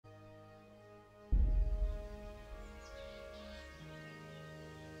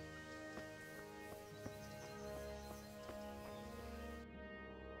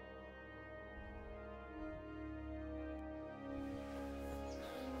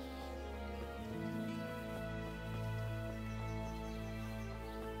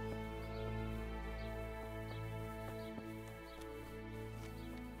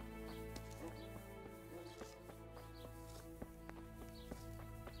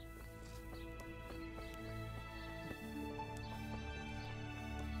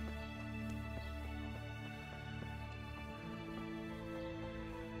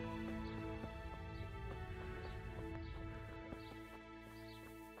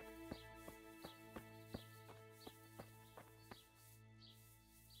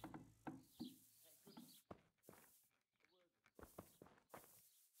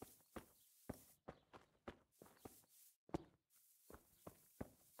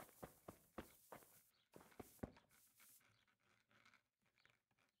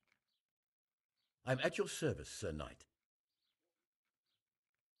I'm at your service, Sir Knight.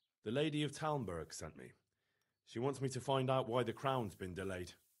 The Lady of Talmberg sent me. She wants me to find out why the crown's been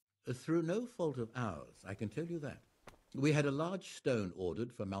delayed. Through no fault of ours, I can tell you that. We had a large stone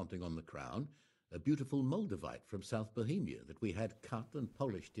ordered for mounting on the crown, a beautiful Moldavite from South Bohemia that we had cut and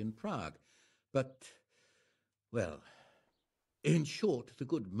polished in Prague. But, well, in short, the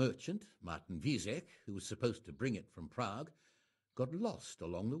good merchant, Martin Wieseck, who was supposed to bring it from Prague, got lost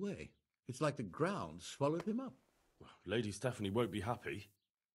along the way. It's like the ground swallowed him up. Well, Lady Stephanie won't be happy.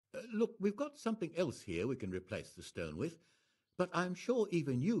 Look, we've got something else here we can replace the stone with, but I'm sure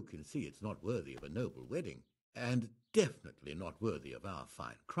even you can see it's not worthy of a noble wedding, and definitely not worthy of our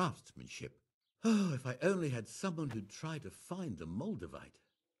fine craftsmanship. Oh, if I only had someone who'd try to find the Moldavite.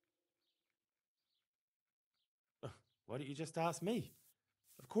 Why don't you just ask me?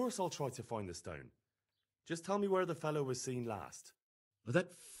 Of course I'll try to find the stone. Just tell me where the fellow was seen last.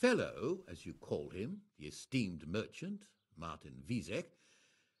 That fellow, as you call him, the esteemed merchant, Martin Wieseck,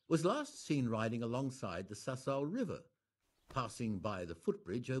 was last seen riding alongside the Sassau River, passing by the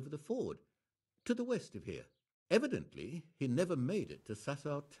footbridge over the ford, to the west of here. Evidently, he never made it to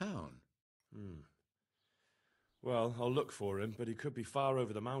Sassau town. Well, I'll look for him, but he could be far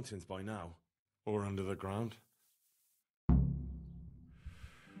over the mountains by now. Or under the ground.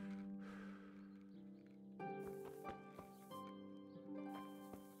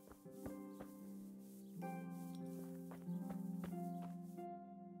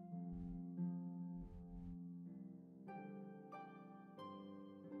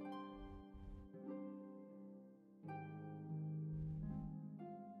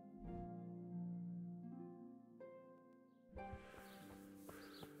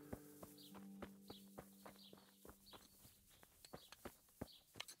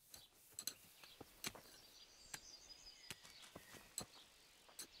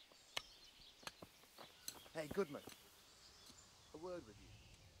 Hey, Goodman. A word with you.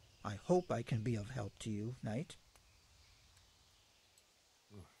 I hope I can be of help to you, Knight.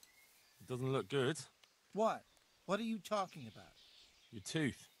 It doesn't look good. What? What are you talking about? Your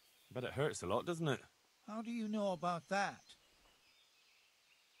tooth. I bet it hurts a lot, doesn't it? How do you know about that?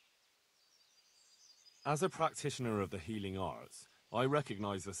 As a practitioner of the healing arts, I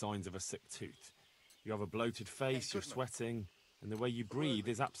recognize the signs of a sick tooth. You have a bloated face, you're sweating, and the way you breathe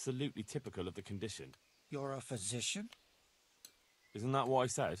is absolutely typical of the condition. You're a physician? Isn't that what I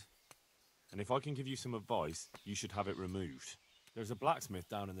said? And if I can give you some advice, you should have it removed. There's a blacksmith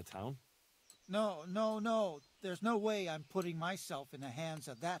down in the town. No. There's no way I'm putting myself in the hands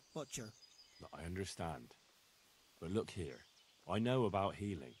of that butcher. I understand. But look here, I know about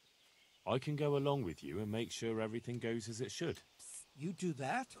healing. I can go along with you and make sure everything goes as it should. You do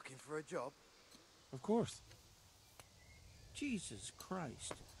that? Looking for a job? Of course. Jesus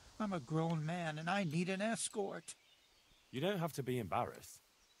Christ. I'm a grown man and I need an escort. You don't have to be embarrassed.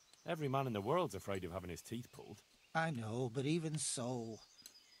 Every man in the world's afraid of having his teeth pulled. I know, but even so...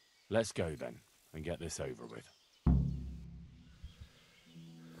 Let's go then, and get this over with.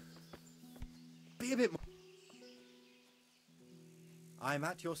 Be a bit more... I'm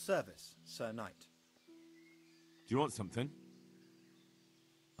at your service, Sir Knight. Do you want something?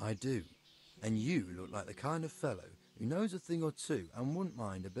 I do. And you look like the kind of fellow who knows a thing or two and wouldn't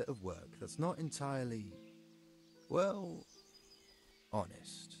mind a bit of work that's not entirely, well,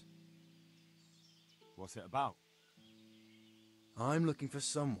 honest. What's it about? I'm looking for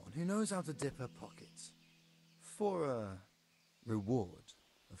someone who knows how to dip her pockets. For a reward,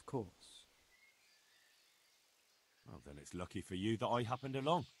 of course. Well, then it's lucky for you that I happened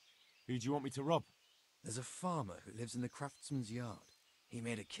along. Who do you want me to rob? There's a farmer who lives in the craftsman's yard. He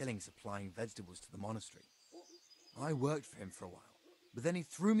made a killing supplying vegetables to the monastery. I worked for him for a while, but then he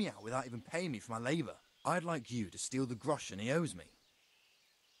threw me out without even paying me for my labour. I'd like you to steal the groschen he owes me.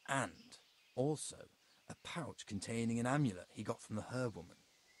 And also a pouch containing an amulet he got from the herb woman.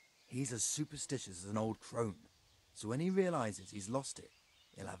 He's as superstitious as an old crone, so when he realises he's lost it,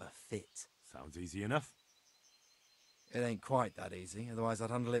 he'll have a fit. Sounds easy enough. It ain't quite that easy, otherwise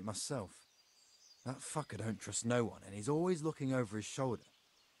I'd handle it myself. That fucker don't trust no one, and he's always looking over his shoulder.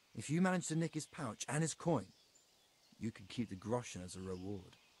 If you manage to nick his pouch and his coin, you can keep the groschen as a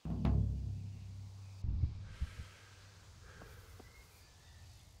reward.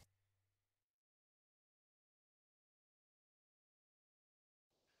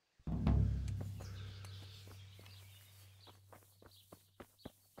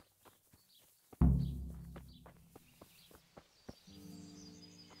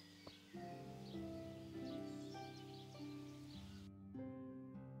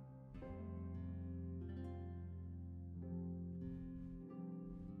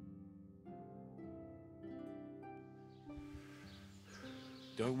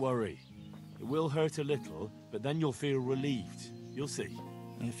 Don't worry. It will hurt a little, but then you'll feel relieved. You'll see.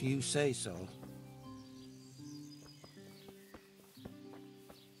 If you say so.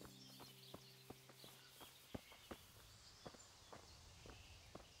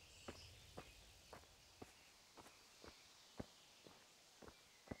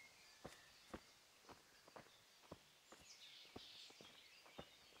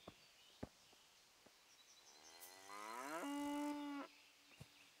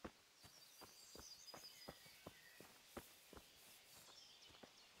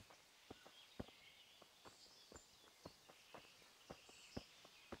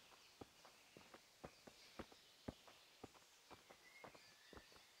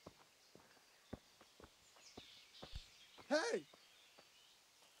 Hey!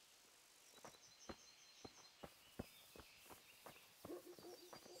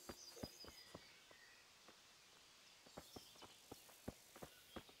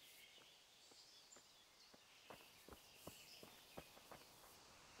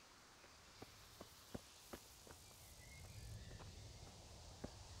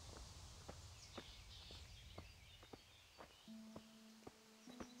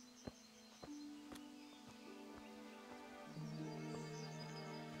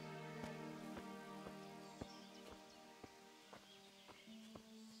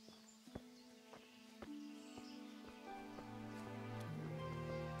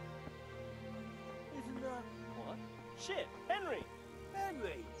 Isn't that... What? Shit! Henry!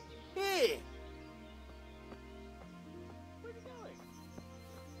 Henry! Here! Where's he going?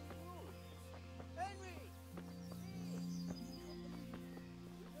 Henry!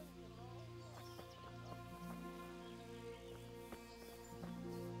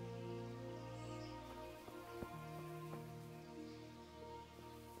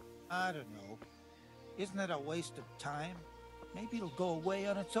 I don't know. Isn't it a waste of time? Maybe it'll go away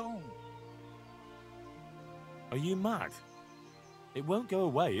on its own. Are you mad? It won't go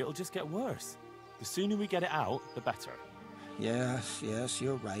away, it'll just get worse. The sooner we get it out, the better. Yes,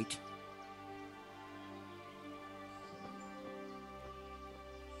 you're right.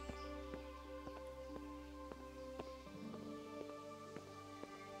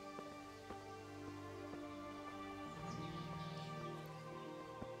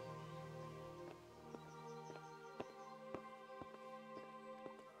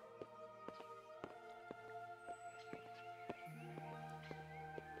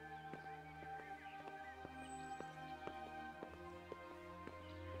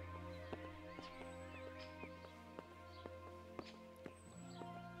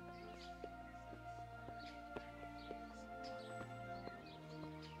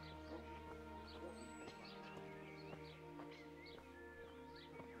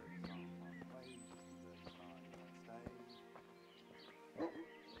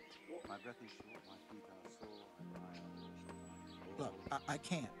 My breath is short, my feet are sore, and I am Look, I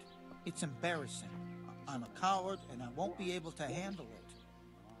can't. It's embarrassing. I'm a coward, and I won't be able to handle it.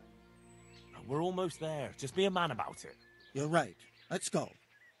 We're almost there. Just be a man about it. You're right. Let's go.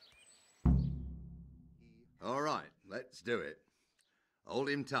 All right, let's do it. Hold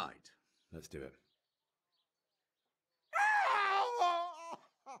him tight. Let's do it.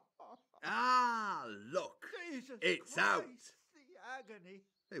 Ah, look. Jesus It's Christ, out. The agony.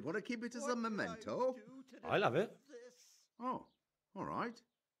 Hey, want to keep it as What a did I memento? do to I love it. deserve this? Oh, all right.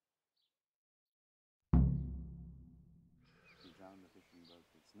 He drowned the fish and broke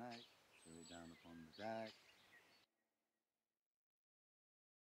its neck, threw it down upon the deck.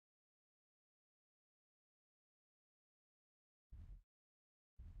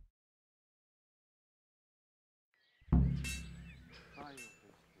 Fire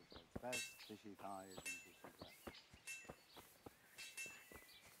fish is its best, fishy thighs and fishy breast.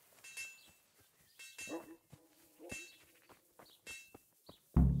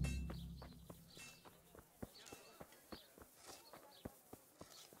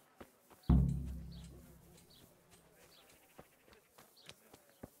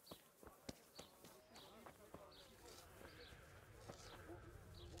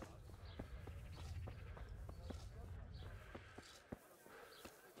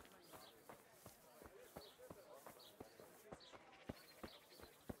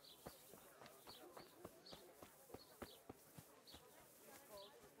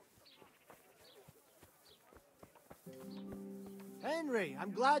 Henry,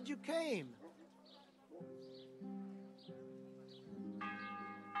 I'm glad you came.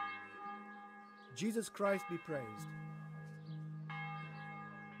 Jesus Christ be praised.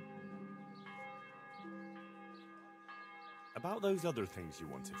 About those other things you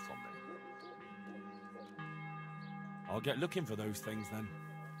wanted from me. I'll get looking for those things then.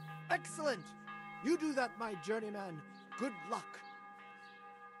 Excellent! You do that, my journeyman. Good luck.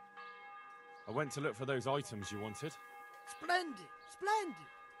 I went to look for those items you wanted. Splendid, splendid.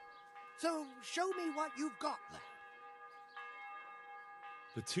 So, show me what you've got there.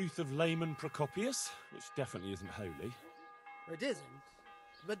 The tooth of layman Procopius, which definitely isn't holy. It isn't.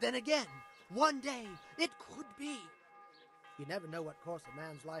 But then again, one day it could be. You never know what course a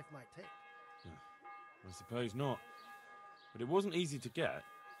man's life might take. I suppose not. But it wasn't easy to get,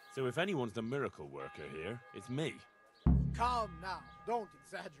 so if anyone's the miracle worker here, it's me. Calm now. Don't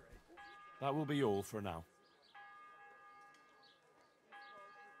exaggerate. That will be all for now.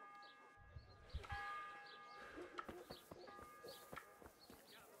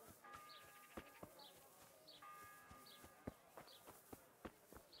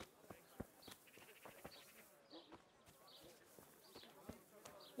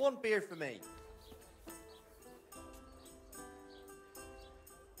 One beer for me.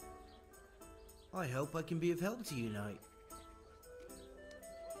 I hope I can be of help to you, Knight.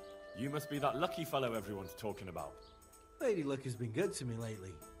 You must be that lucky fellow everyone's talking about. Lady Luck has been good to me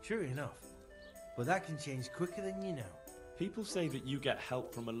lately, sure enough. But that can change quicker than you know. People say that you get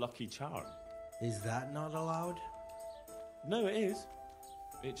help from a lucky charm. Is that not allowed? No, it is.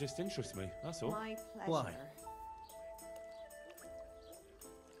 It just interests me, that's all. My pleasure. Why?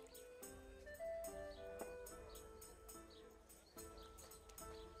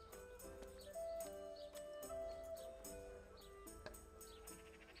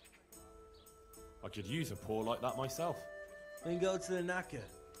 I could use a paw like that myself. Then go to the knacker.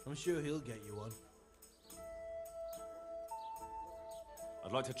 I'm sure he'll get you one.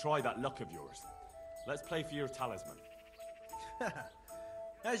 I'd like to try that luck of yours. Let's play for your talisman.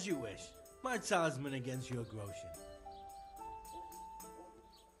 As you wish. My talisman against your Grotian.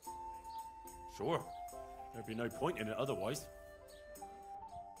 Sure. There'd be no point in it otherwise.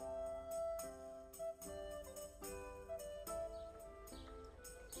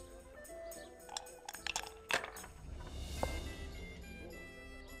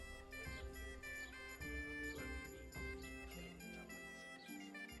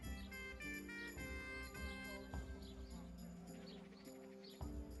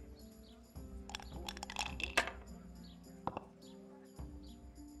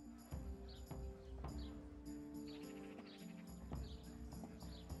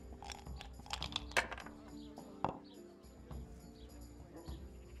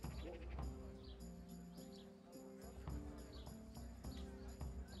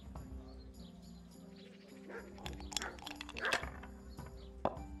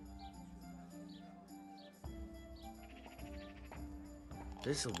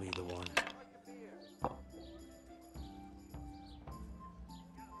 This'll be the one.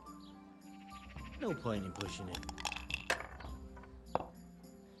 No point in pushing it.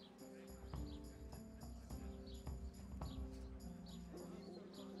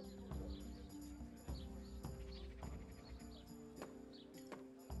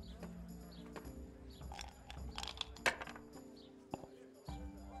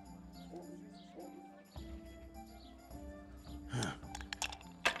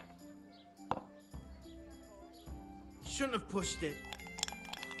 Shouldn't have pushed it.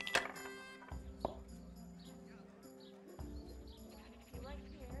 Right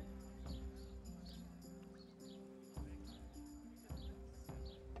here.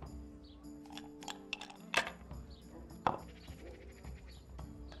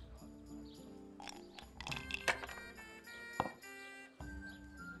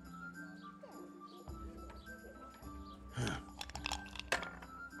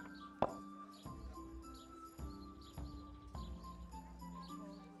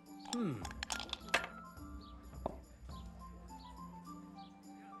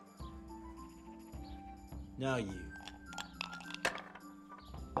 Now you.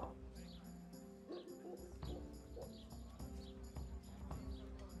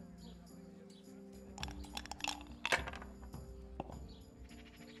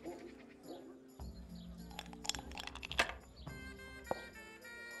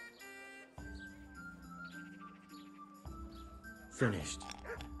 Finished.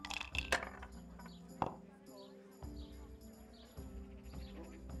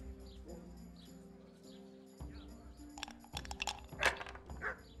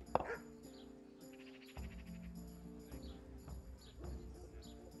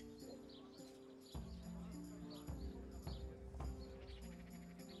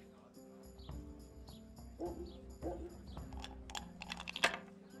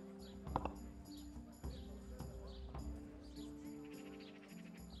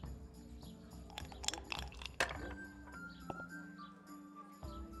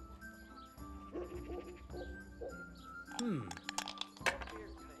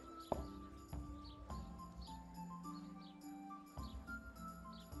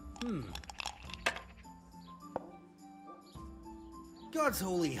 God's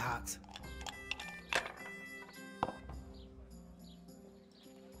holy hat.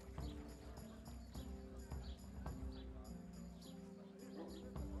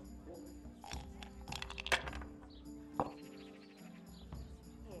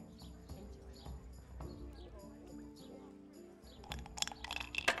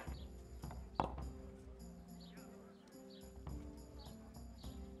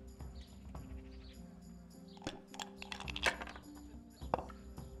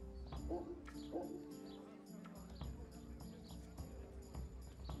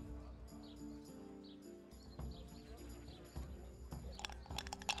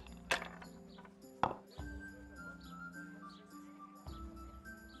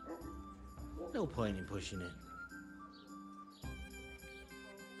 No point in pushing it.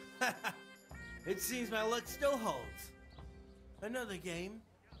 It seems my luck still holds. Another game.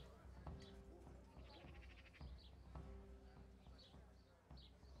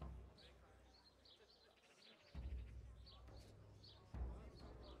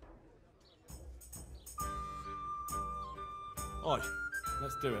 Oi,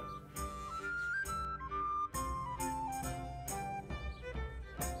 let's do it.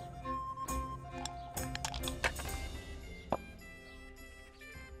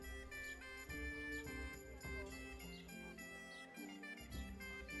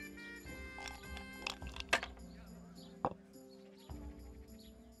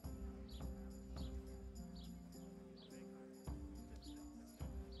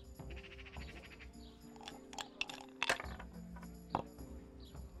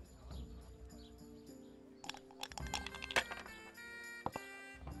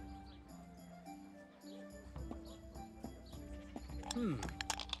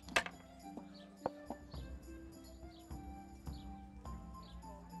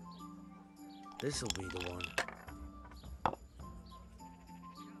 This'll be the one.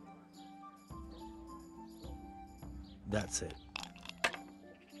 That's it.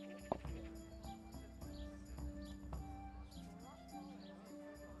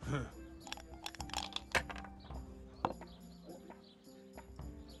 Huh.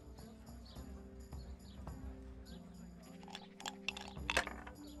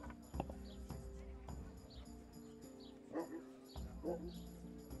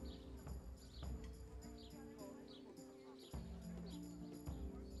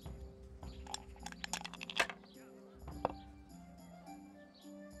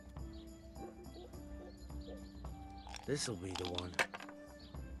 This'll be the one.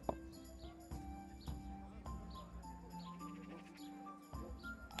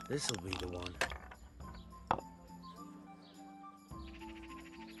 This'll be the one.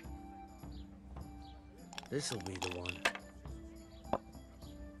 This'll be the one.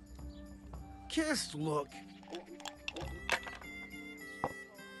 Just look.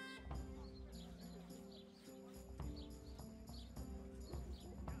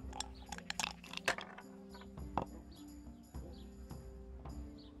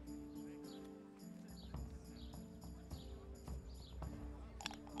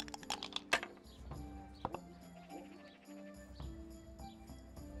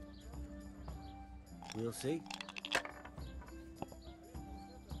 We'll see.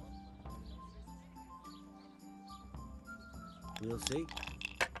 We'll see.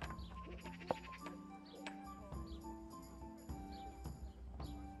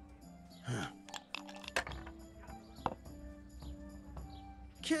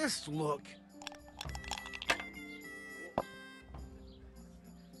 Just look.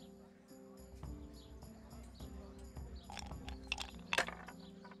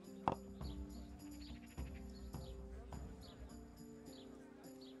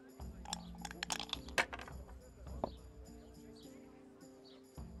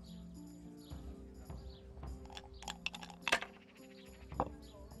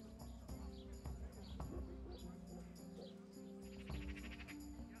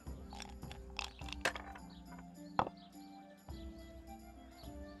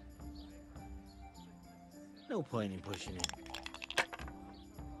 No point in pushing it.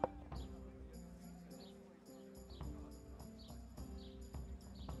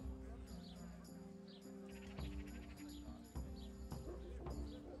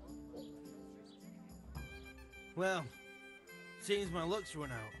 Well, seems my luck's run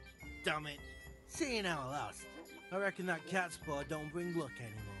out. Damn it. Seeing how I lost. I reckon that cat paw don't bring luck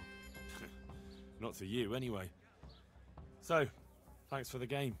anymore. Not to you, anyway. So, thanks for the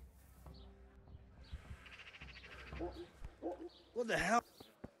game. What the hell?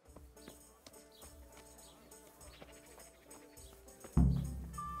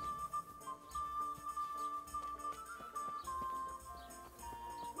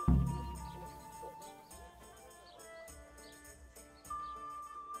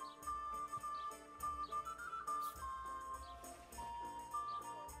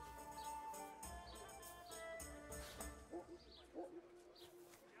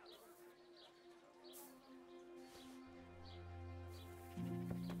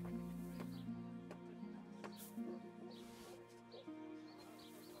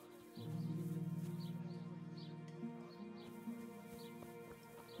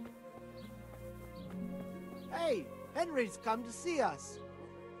 Henry's come to see us.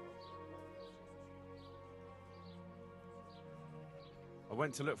 I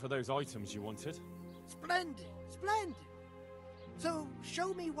went to look for those items you wanted. Splendid, splendid. So,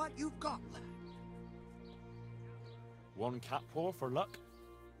 show me what you've got, lad. One cat paw for luck?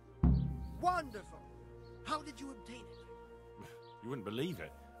 Wonderful. How did you obtain it? You wouldn't believe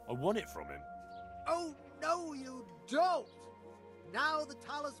it. I won it from him. Oh, no, you don't. Now the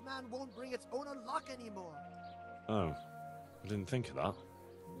talisman won't bring its owner luck anymore. Oh, I didn't think of that.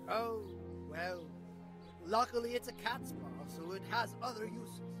 Oh, well. Luckily it's a cat's paw, so it has other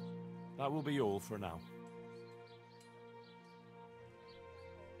uses. That will be all for now.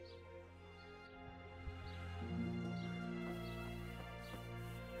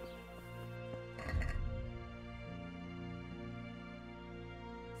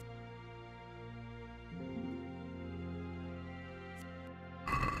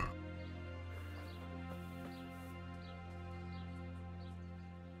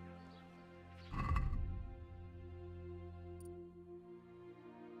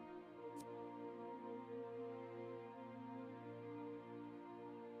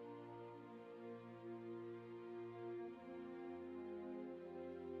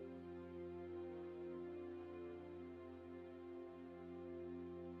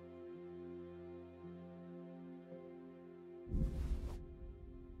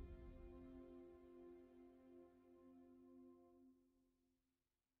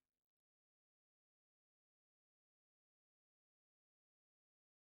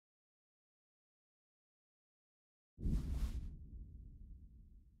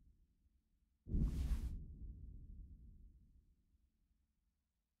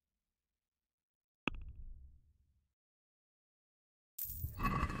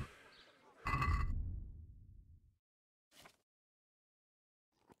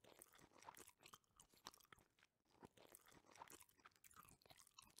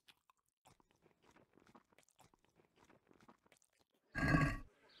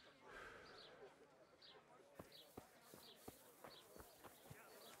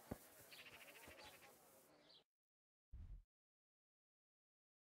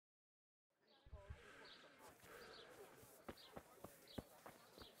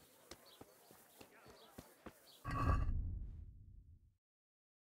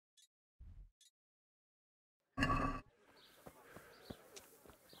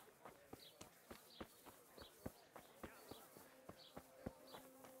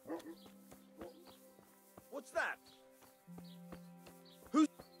 What's that? Who?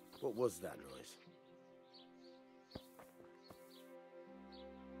 What was that noise?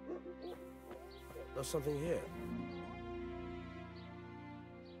 There's something here.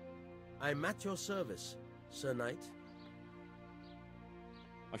 I'm at your service, Sir Knight.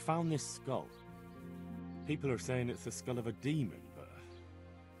 I found this skull. People are saying it's the skull of a demon, but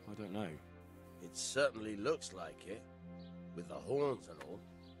I don't know. It certainly looks like it, with the horns and all.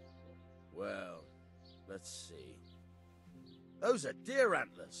 Well, let's see. Those are deer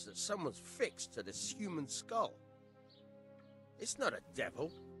antlers that someone's fixed to this human skull. It's not a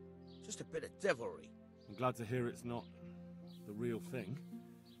devil, just a bit of devilry. I'm glad to hear it's not the real thing.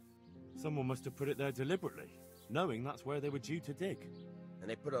 Someone must have put it there deliberately, knowing that's where they were due to dig. And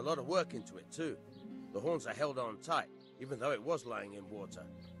they put a lot of work into it, too. The horns are held on tight, even though it was lying in water.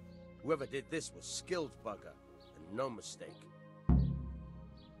 Whoever did this was skilled bugger, and no mistake.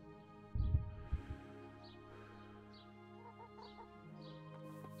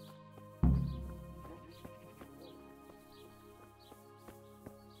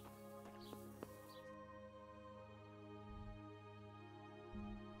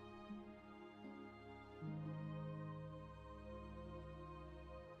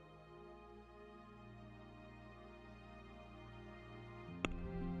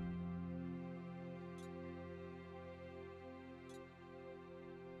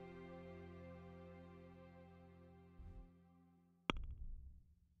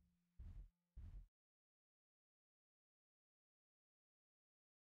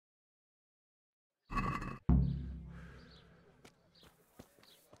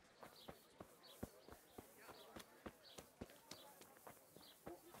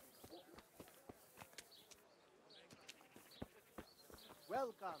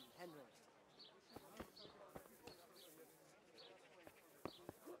 Welcome, Henry.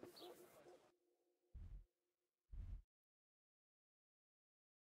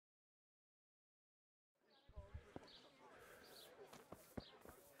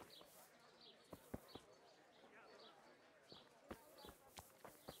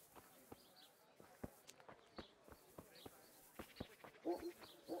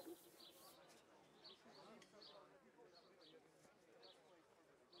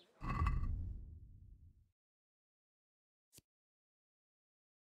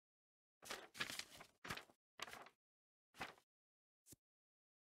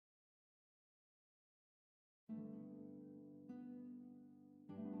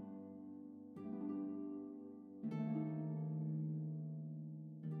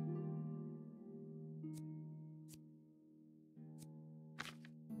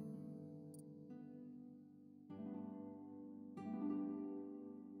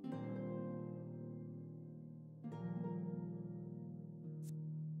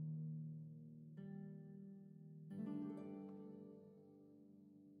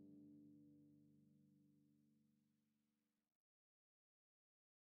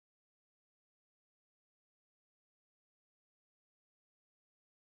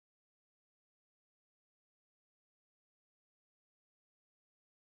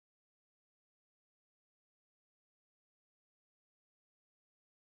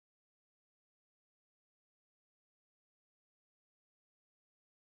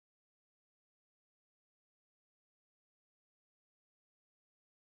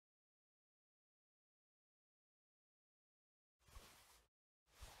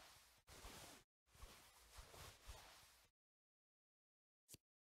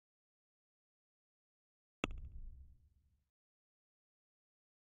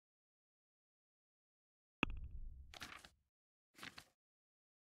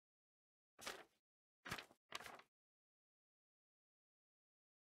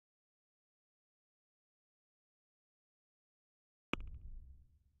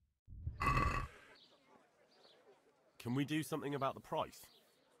 Can we do something about the price?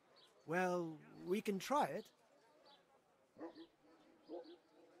 Well, we can try it.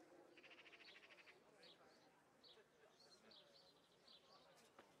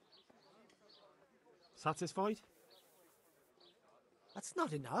 Satisfied? That's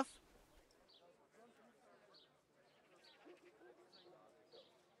not enough.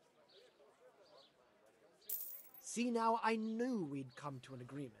 See, now I knew we'd come to an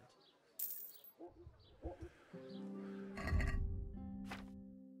agreement.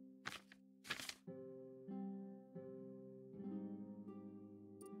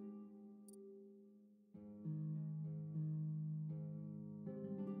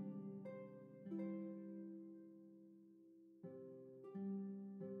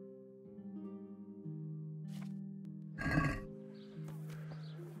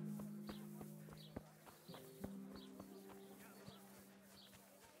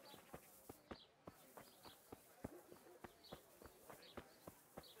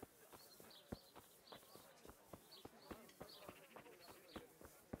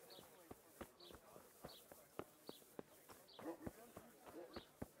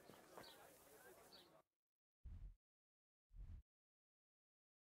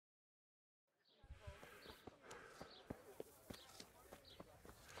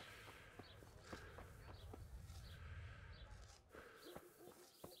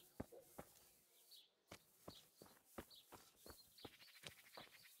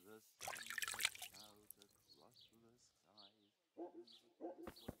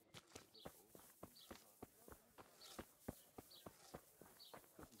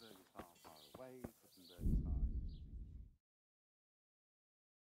 Kuttenberg is far, far away. Kuttenberg is far.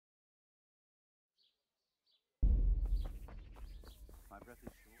 My breath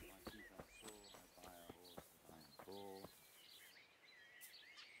is short, my teeth are sore, I buy a horse that I am poor.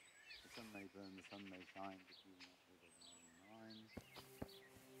 The sun may burn, the sun may shine, but you will not live as mine.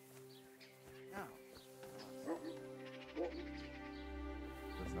 Now.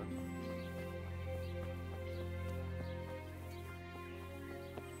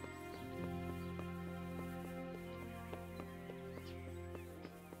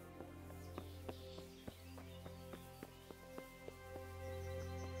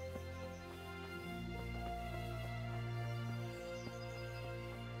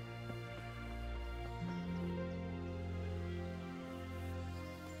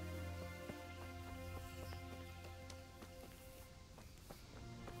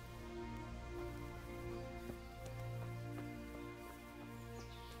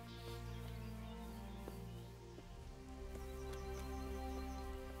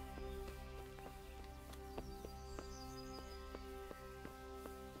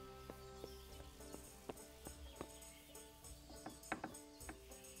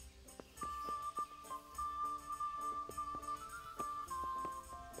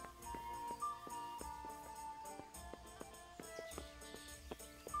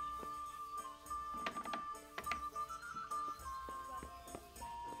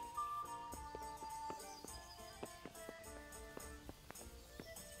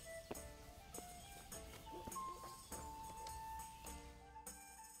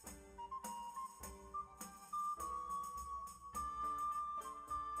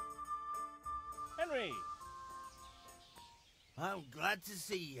 Henry! I'm glad to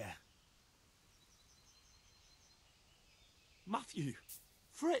see you. Matthew!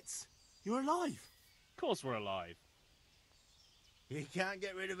 Fritz! You're alive! Of course we're alive. You can't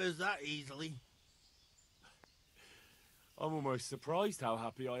get rid of us that easily. I'm almost surprised how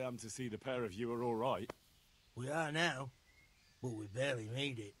happy I am to see the pair of you are all right. We are now, but we barely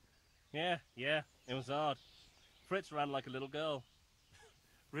made it. Yeah, it was hard. Fritz ran like a little girl.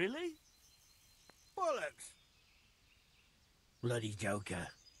 Really? Bollocks! Bloody joker.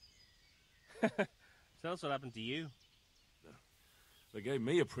 Tell us what happened to you. They gave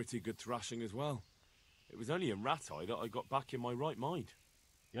me a pretty good thrashing as well. It was only in Rattay that I got back in my right mind.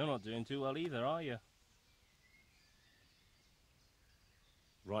 You're not doing too well either, are you?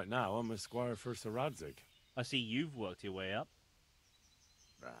 Right now, I'm a squire for Sir Radzig. I see you've worked your way up.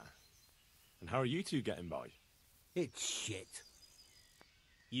 And how are you two getting by? It's shit.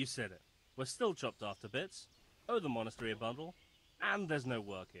 You said it. We're still chopped off to bits. Owe the monastery a bundle. And there's no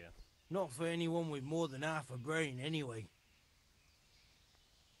work here. Not for anyone with more than half a brain, anyway.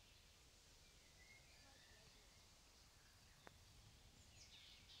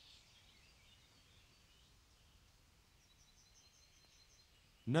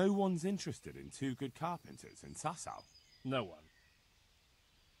 No one's interested in two good carpenters in Sasau. No one.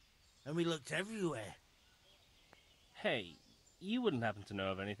 And we looked everywhere. Hey, you wouldn't happen to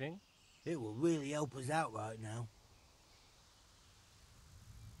know of anything? It will really help us out right now.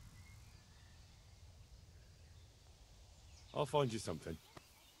 I'll find you something.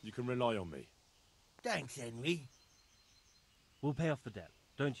 You can rely on me. Thanks, Henry. We'll pay off the debt.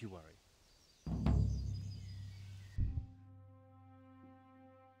 Don't you worry.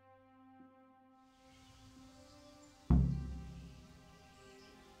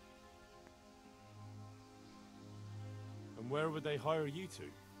 And where would they hire you to?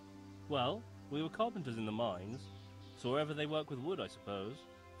 Well, we were carpenters in the mines, so wherever they work with wood, I suppose.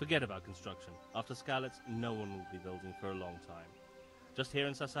 Forget about construction. After Skalitz, no one will be building for a long time. Just here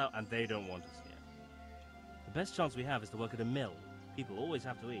in Sasau, and they don't want us here. The best chance we have is to work at a mill. People always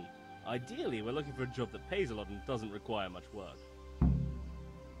have to eat. Ideally, we're looking for a job that pays a lot and doesn't require much work.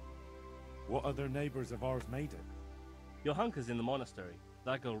 What other neighbors of ours made it? Your hunker's in the monastery.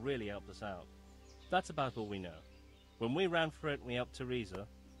 That girl really helped us out. That's about all we know. When we ran for it, we helped Teresa,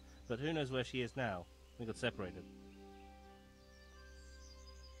 but who knows where she is now? We got separated.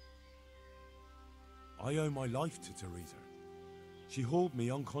 I owe my life to Teresa. She hauled me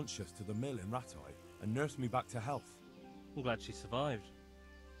unconscious to the mill in Ratai and nursed me back to health. I'm glad she survived.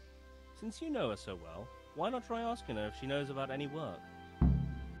 Since you know her so well, why not try asking her if she knows about any work?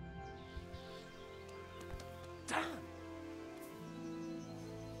 Damn!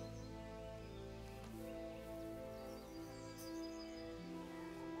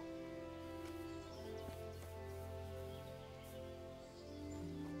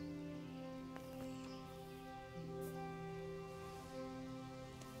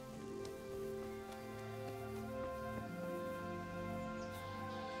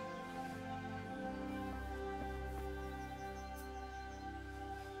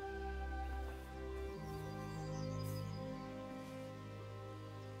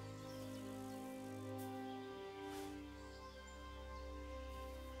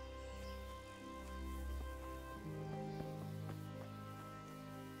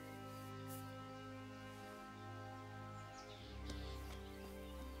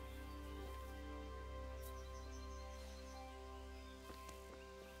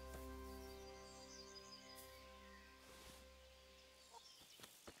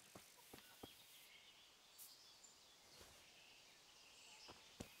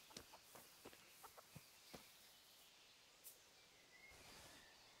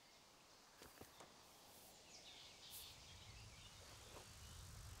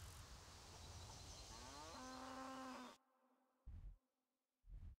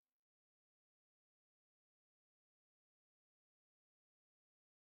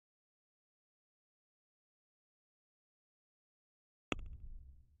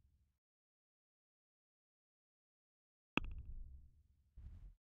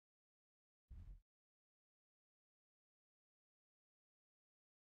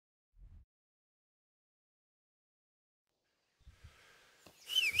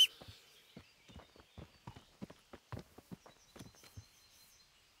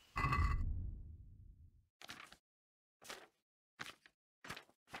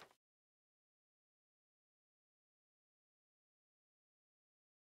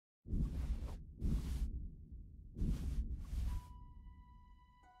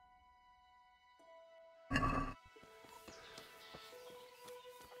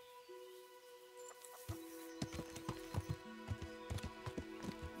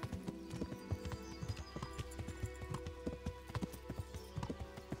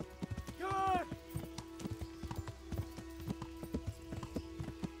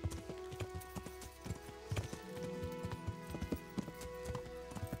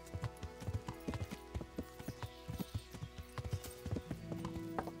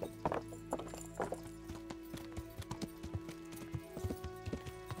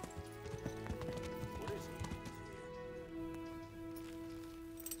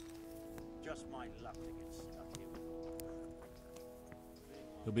 My luck to get stuck here with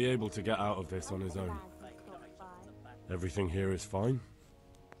He'll be able to get out of this on his own. Everything here is fine?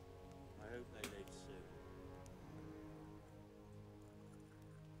 I hope they live soon.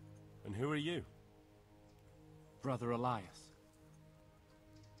 And who are you? Brother Elias.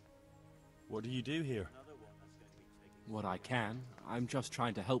 What do you do here? What I can. I'm just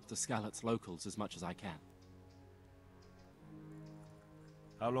trying to help the Skalitz locals as much as I can.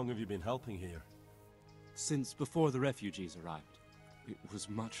 How long have you been helping here? Since before the refugees arrived. It was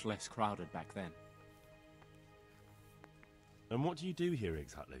much less crowded back then. And what do you do here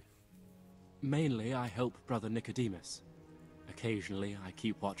exactly? Mainly, I help Brother Nicodemus. Occasionally, I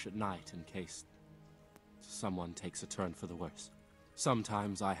keep watch at night in case someone takes a turn for the worse.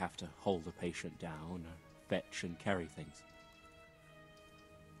 Sometimes I have to hold a patient down or fetch and carry things.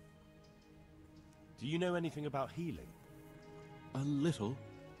 Do you know anything about healing? A little.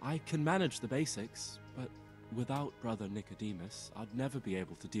 I can manage the basics, but Without Brother Nicodemus, I'd never be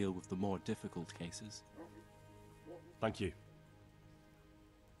able to deal with the more difficult cases. Thank you.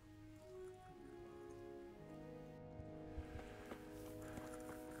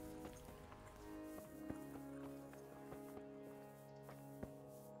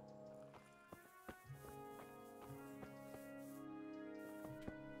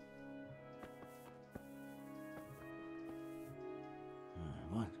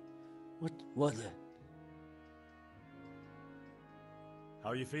 What? How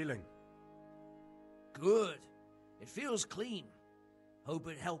are you feeling? Good. It feels clean. Hope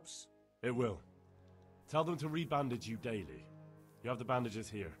it helps. It will. Tell them to rebandage you daily. You have the bandages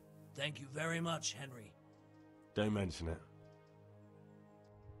here. Thank you very much, Henry. Don't mention it.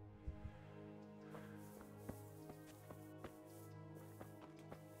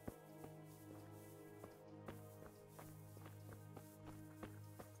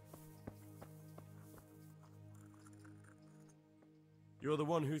 You're the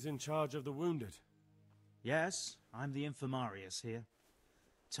one who's in charge of the wounded. Yes, I'm the infirmarius here.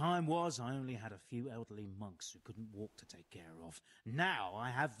 Time was I only had a few elderly monks who couldn't walk to take care of. Now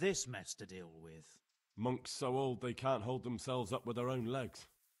I have this mess to deal with. Monks so old they can't hold themselves up with their own legs.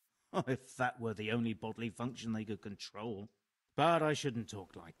 If that were the only bodily function they could control. But I shouldn't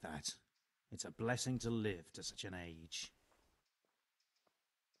talk like that. It's a blessing to live to such an age.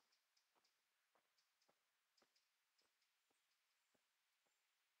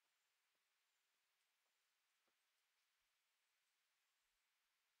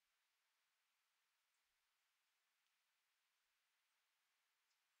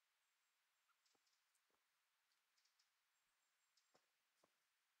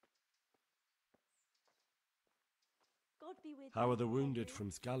 God be with How you, are the wounded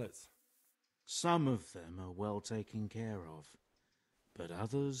Henry. from Skalitz? Some of them are well taken care of. But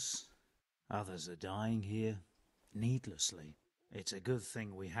others are dying here needlessly. It's a good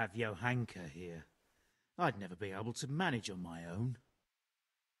thing we have Johanka here. I'd never be able to manage on my own.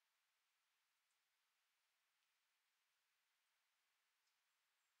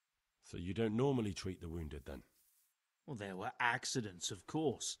 So you don't normally treat the wounded then? Well, there were accidents, of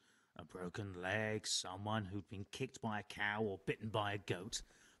course. A broken leg, someone who'd been kicked by a cow or bitten by a goat.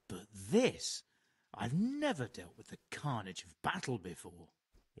 But this, I've never dealt with the carnage of battle before.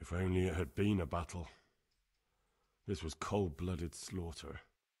 If only it had been a battle. This was cold-blooded slaughter.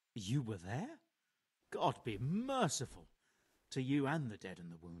 You were there? God be merciful to you and the dead and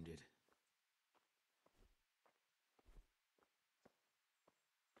the wounded.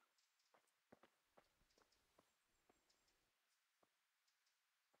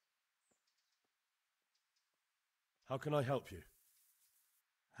 How can I help you?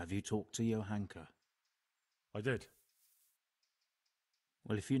 Have you talked to Johanka? I did.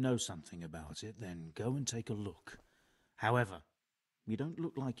 Well, if you know something about it, then go and take a look. However, you don't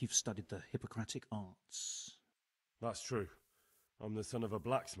look like you've studied the Hippocratic arts. That's true. I'm the son of a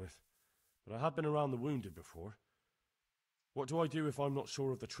blacksmith, but I have been around the wounded before. What do I do if I'm not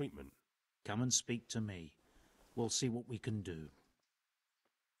sure of the treatment? Come and speak to me. We'll see what we can do.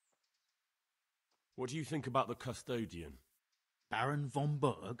 What do you think about the custodian? Baron von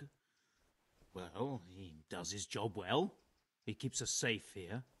Berg? Well, he does his job well. He keeps us safe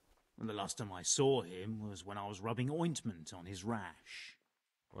here. And the last time I saw him was when I was rubbing ointment on his rash.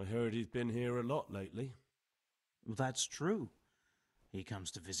 I heard he's been here a lot lately. That's true. He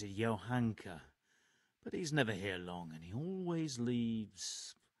comes to visit Johanka. But he's never here long, and he always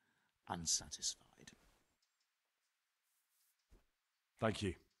leaves unsatisfied. Thank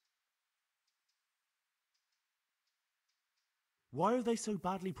you. Why are they so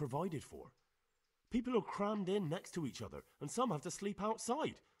badly provided for? People are crammed in next to each other, and some have to sleep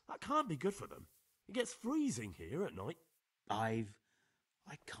outside. That can't be good for them. It gets freezing here at night. I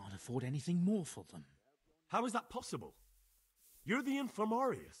can't afford anything more for them. How is that possible? You're the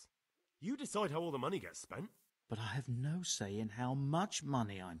infirmarius. You decide how all the money gets spent. But I have no say in how much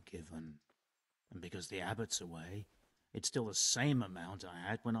money I'm given. And because the abbot's away, it's still the same amount I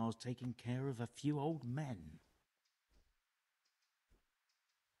had when I was taking care of a few old men.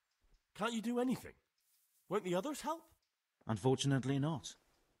 Can't you do anything? Won't the others help? Unfortunately not.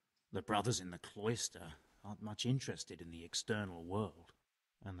 The brothers in the cloister aren't much interested in the external world,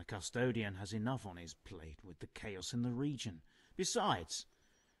 and the custodian has enough on his plate with the chaos in the region. Besides,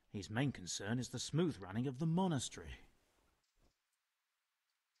 his main concern is the smooth running of the monastery.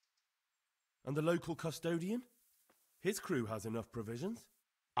 And the local custodian? His crew has enough provisions?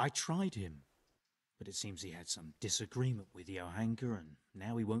 I tried him, but it seems he had some disagreement with Johanka, and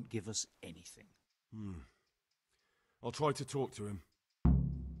now he won't give us anything. I'll try to talk to him.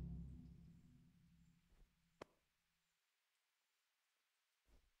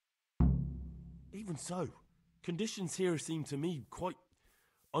 even so, conditions here seem to me quite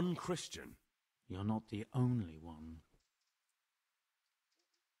unchristian. You're not the only one.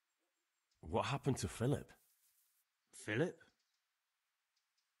 What happened to Philip? Philip?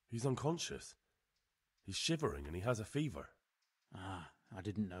 He's unconscious. He's shivering and he has a fever. Ah, I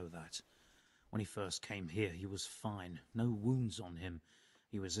didn't know that. When he first came here, he was fine. No wounds on him.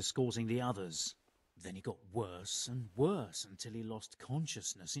 He was escorting the others. Then he got worse and worse until he lost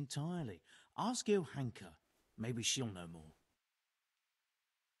consciousness entirely. Ask Johanka. Maybe she'll know more.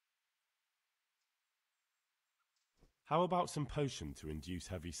 How about some potion to induce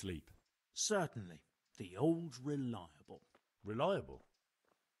heavy sleep? Certainly. The old reliable. Reliable?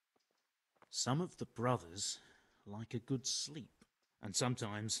 Some of the brothers like a good sleep. And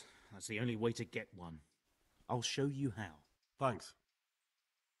sometimes that's the only way to get one. I'll show you how. Thanks.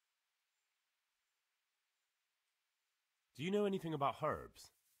 Do you know anything about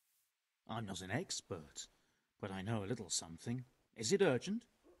herbs? I'm not an expert, but I know a little something. Is it urgent?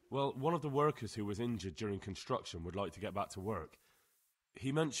 Well, one of the workers who was injured during construction would like to get back to work.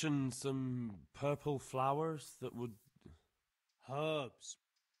 He mentioned some purple flowers that would... Herbs.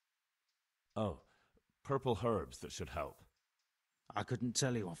 Oh, purple herbs that should help. I couldn't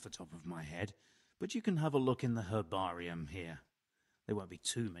tell you off the top of my head, but you can have a look in the herbarium here. There won't be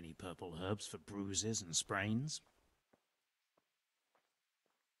too many purple herbs for bruises and sprains.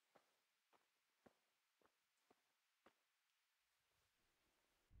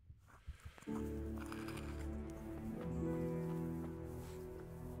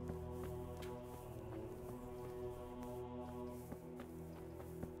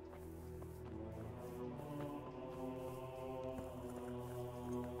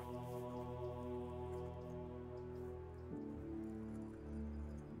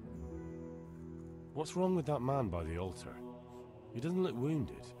 What's wrong with that man by the altar? He doesn't look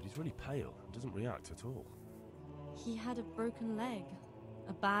wounded, but he's really pale and doesn't react at all. He had a broken leg.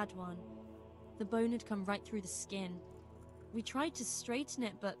 A bad one. The bone had come right through the skin. We tried to straighten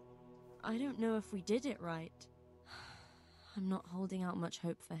it, but I don't know if we did it right. I'm not holding out much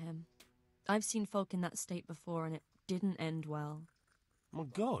hope for him. I've seen folk in that state before, and it didn't end well. My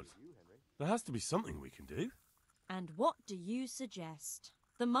God, there has to be something we can do. And what do you suggest?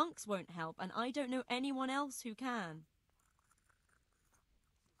 The monks won't help, and I don't know anyone else who can.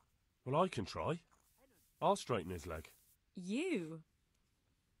 Well, I can try. I'll straighten his leg. You?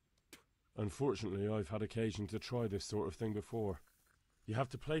 Unfortunately, I've had occasion to try this sort of thing before. You have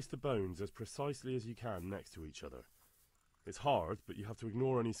to place the bones as precisely as you can next to each other. It's hard, but you have to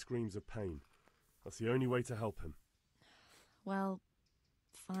ignore any screams of pain. That's the only way to help him. Well,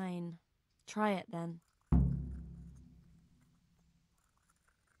 fine. Try it then.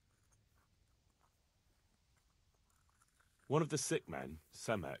 One of the sick men,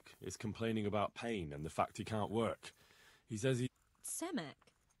 Semek, is complaining about pain and the fact he can't work. He says he... Semek?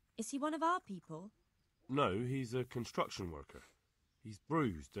 Is he one of our people? No, he's a construction worker. He's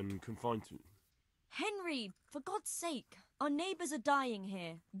bruised and confined to... Henry, for God's sake, our neighbours are dying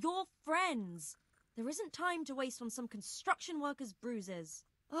here. You're friends. There isn't time to waste on some construction worker's bruises.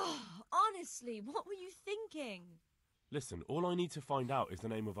 Oh, honestly, what were you thinking? Listen, all I need to find out is the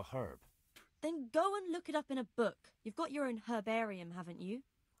name of a herb. Then go and look it up in a book. You've got your own herbarium, haven't you?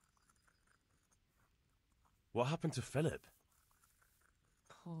 What happened to Philip?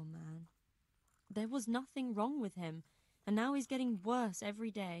 Poor man. There was nothing wrong with him, and now he's getting worse every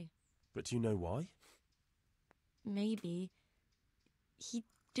day. But do you know why? Maybe. He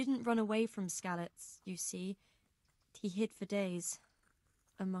didn't run away from Skalitz, you see. He hid for days,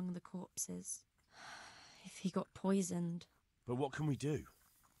 among the corpses. If he got poisoned... But what can we do?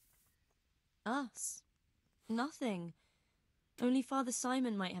 Us? Nothing. Only Father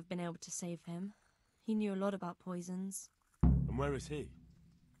Simon might have been able to save him. He knew a lot about poisons. And where is he?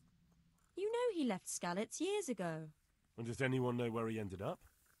 You know he left Skalitz years ago. And does anyone know where he ended up?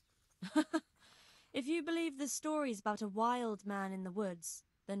 If you believe the stories about a wild man in the woods,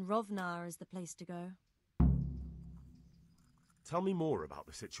 then Rovnar is the place to go. Tell me more about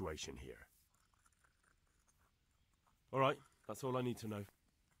the situation here. All right, that's all I need to know.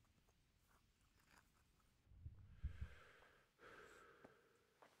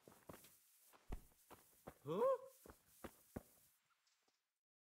 Huh?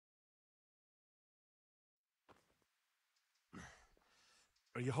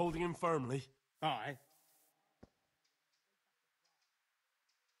 Are you holding him firmly? Aye.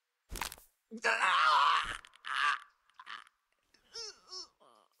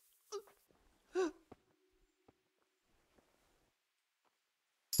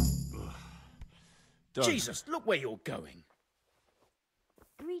 Jesus, look where you're going.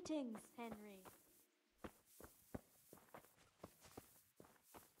 Greetings, Henry.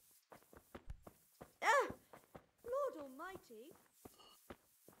 Ah! Lord Almighty!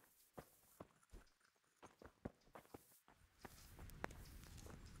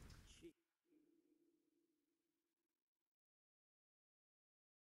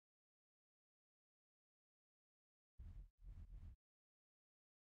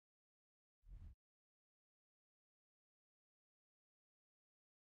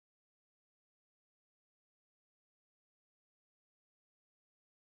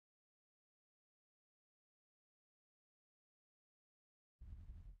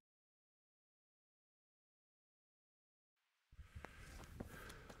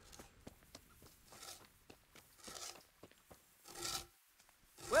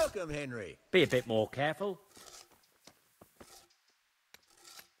 Welcome, Henry. Be a bit more careful.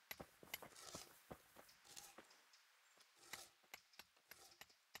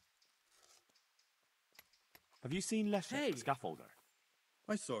 Have you seen Leszek, Hey. the scaffolder?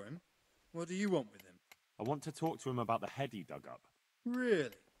 I saw him. What do you want with him? I want to talk to him about the head he dug up.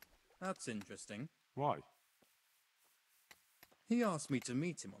 Really? That's interesting. Why? He asked me to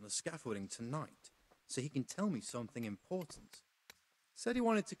meet him on the scaffolding tonight, so he can tell me something important. Said he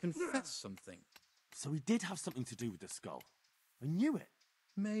wanted to confess something. So he did have something to do with the skull. I knew it.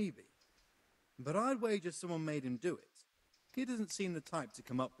 Maybe. But I'd wager someone made him do it. He doesn't seem the type to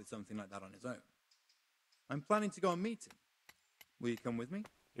come up with something like that on his own. I'm planning to go and meet him. Will you come with me?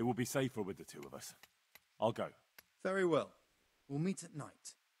 It will be safer with the two of us. I'll go. Very well. We'll meet at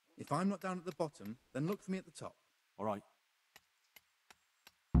night. If I'm not down at the bottom, then look for me at the top. All right.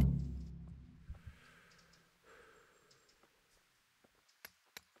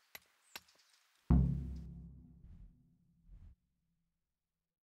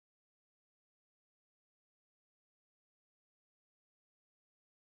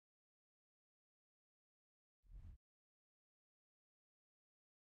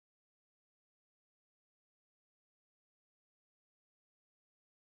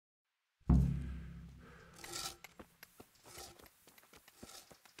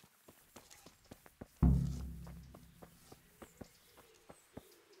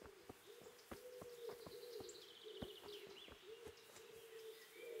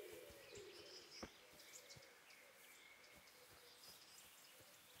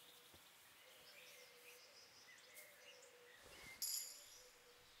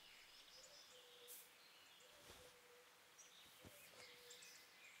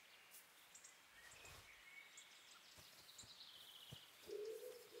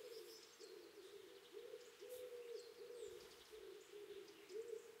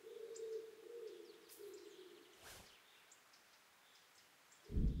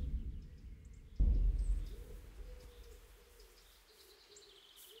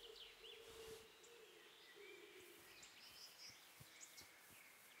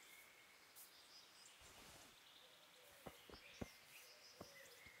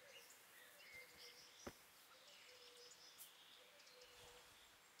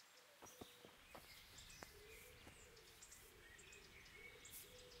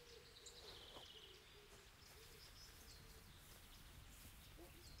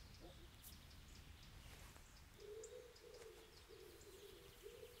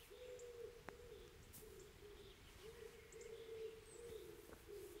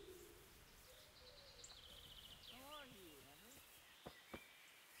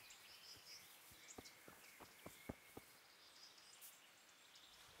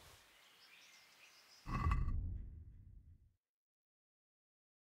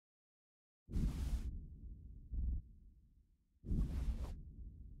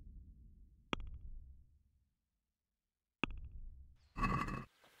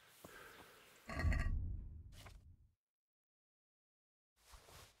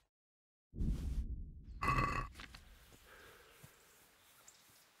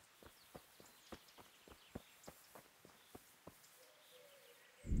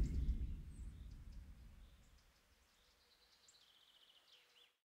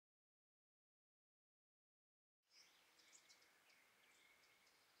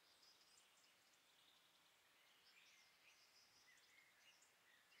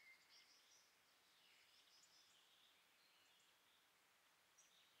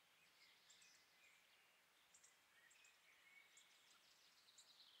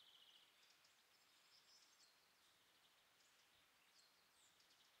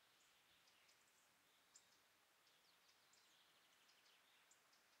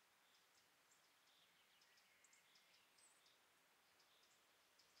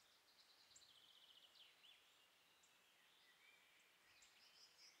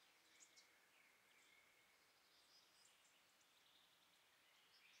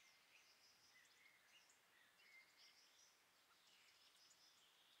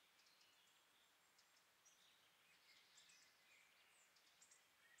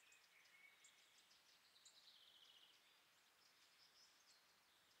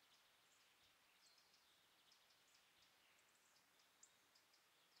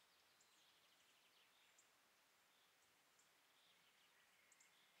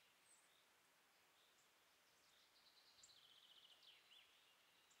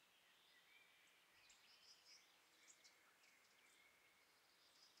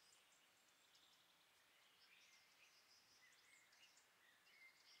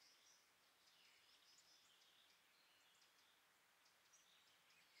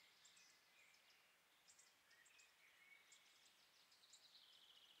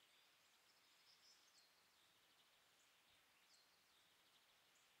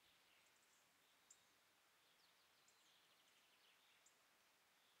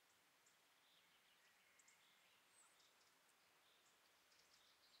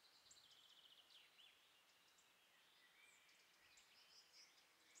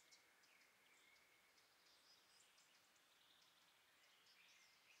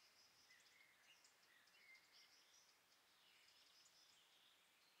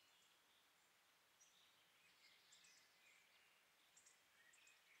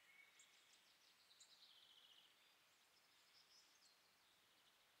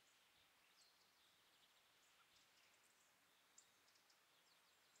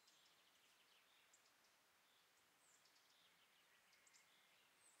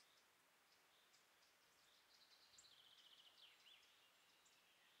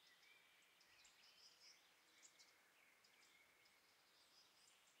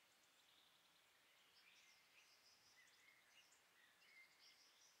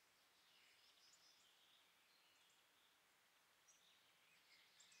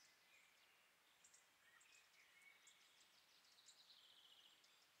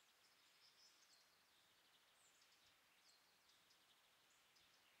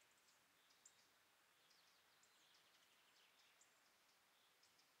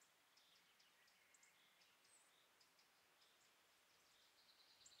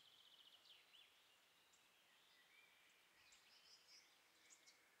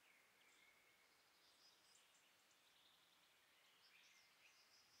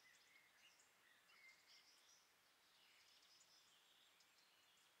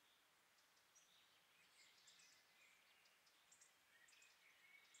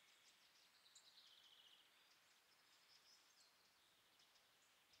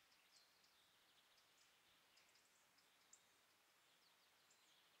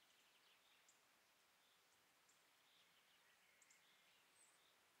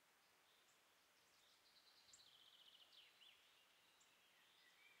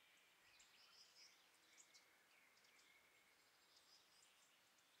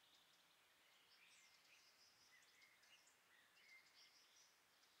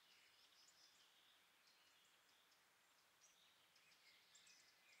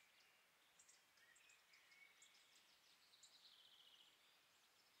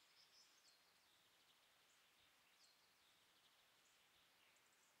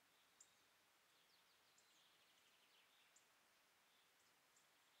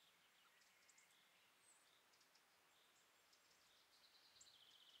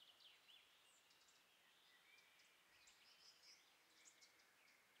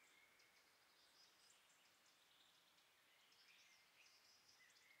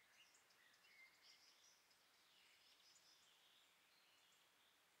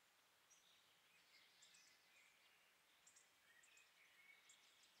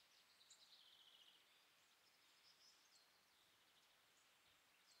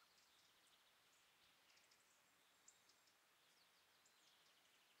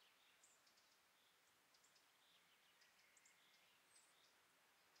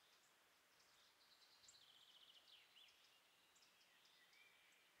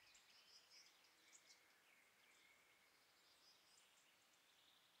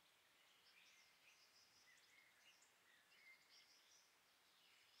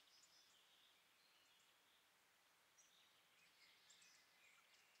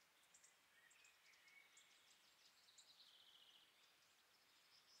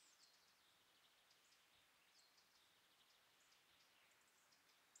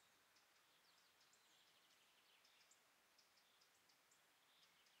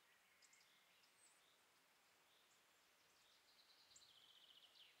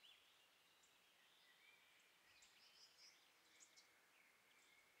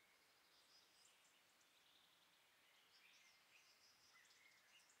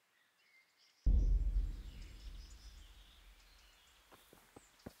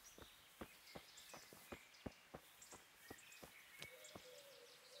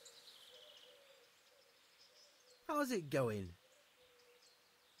 How's it going?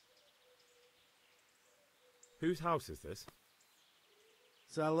 Whose house is this?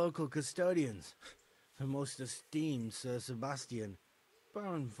 It's our local custodians. The most esteemed Sir Sebastian,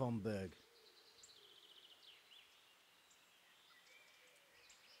 Baron von Berg.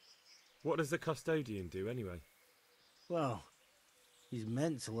 What does the custodian do anyway? Well, he's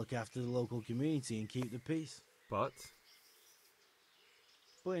meant to look after the local community and keep the peace. But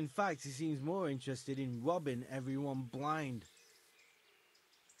in fact, he seems more interested in robbing everyone blind.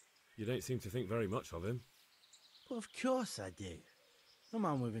 you don't seem to think very much of him. But of course I do. A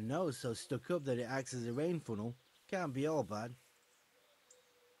man with a nose so stuck up that it acts as a rain funnel can't be all bad.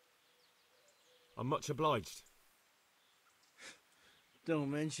 I'm much obliged.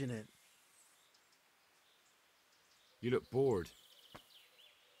 Don't mention it. You look bored.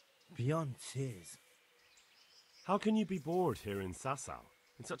 Beyond tears. How can you be bored here in Sasau,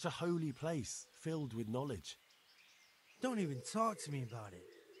 in such a holy place, filled with knowledge? Don't even talk to me about it.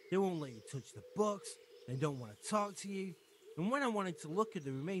 They won't let you touch the books. They don't want to talk to you. And when I wanted to look at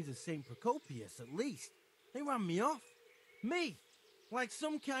the remains of St. Procopius, at least, they ran me off. Me! Like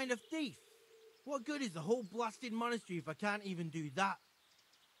some kind of thief. What good is the whole blasted monastery if I can't even do that?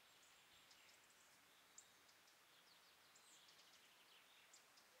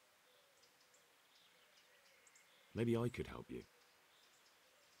 Maybe I could help you.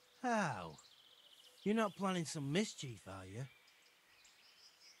 How? You're not planning some mischief, are you?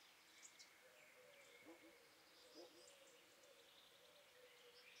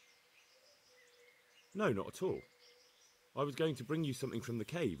 No, not at all. I was going to bring you something from the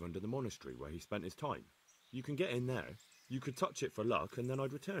cave under the monastery where he spent his time. You can get in there, you could touch it for luck, and then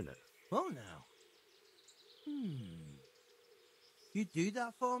I'd return it. Oh, now. You'd do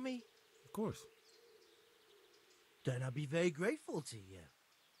that for me? Of course. Then I'd be very grateful to you.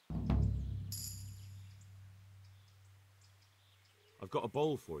 I've got a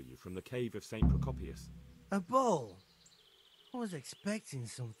bowl for you from the cave of St. Procopius. A bowl? I was expecting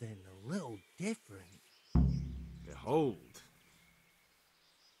something a little different. Behold.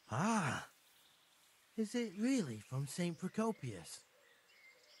 Ah. Is it really from St. Procopius?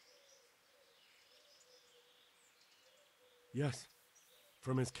 Yes.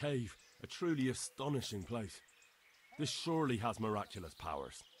 From his cave. A truly astonishing place. This surely has miraculous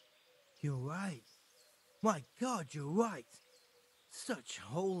powers. You're right. My God, you're right. Such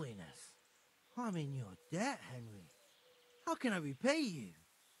holiness. I'm in your debt, Henry. How can I repay you?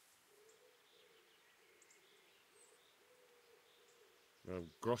 Well,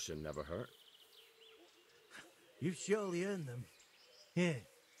 groschen never hurt. You've surely earned them. Here,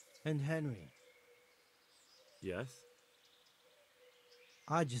 and Henry. Yes?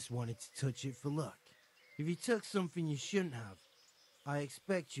 I just wanted to touch it for luck. If you took something you shouldn't have, I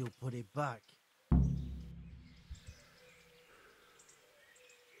expect you'll put it back.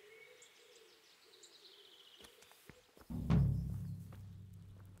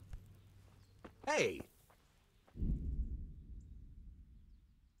 Hey!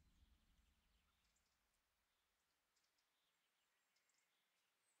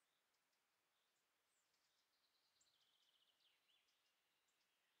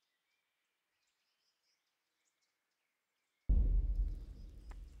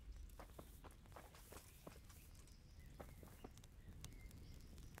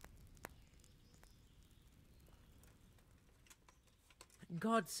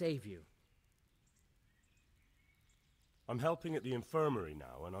 God save you. I'm helping at the infirmary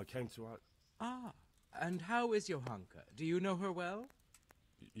now, and I came to... Ah, and how is Johanka? Do you know her well?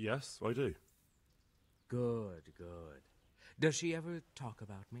 Yes, I do. Good, good. Does she ever talk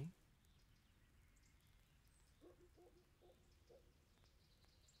about me?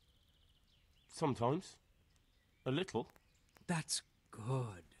 Sometimes. A little. That's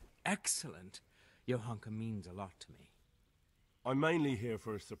good. Excellent. Johanka means a lot to me. I'm mainly here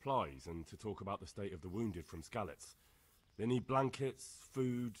for supplies and to talk about the state of the wounded from Skalitz. They need blankets,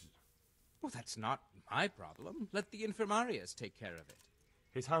 food... Well, that's not my problem. Let the infirmarius take care of it.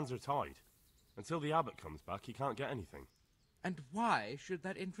 His hands are tied. Until the abbot comes back, he can't get anything. And why should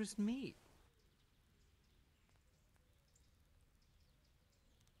that interest me?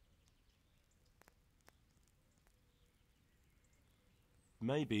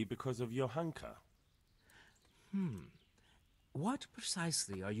 Maybe because of Johanka. What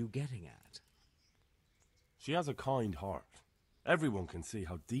precisely are you getting at? She has a kind heart. Everyone can see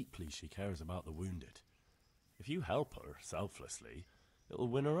how deeply she cares about the wounded. If you help her selflessly, it'll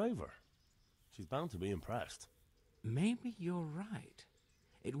win her over. She's bound to be impressed. Maybe you're right.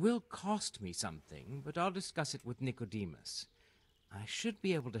 It will cost me something, but I'll discuss it with Nicodemus. I should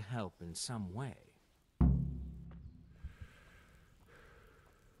be able to help in some way.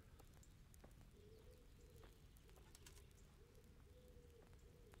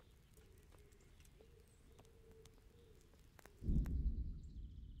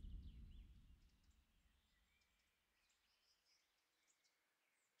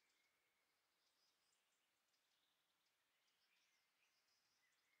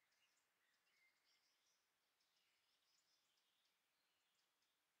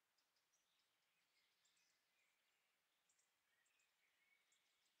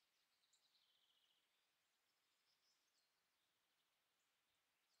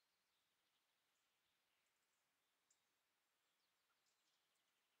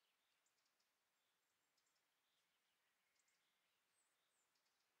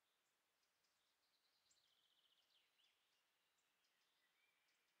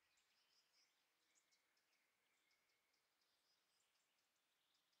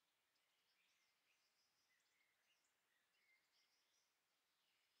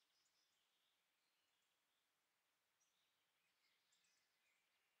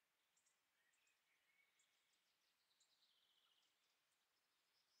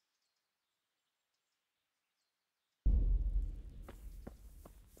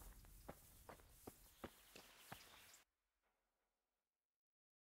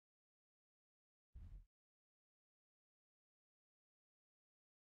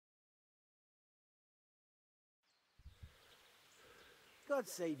 God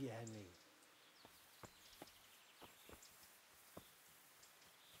save you, Henry.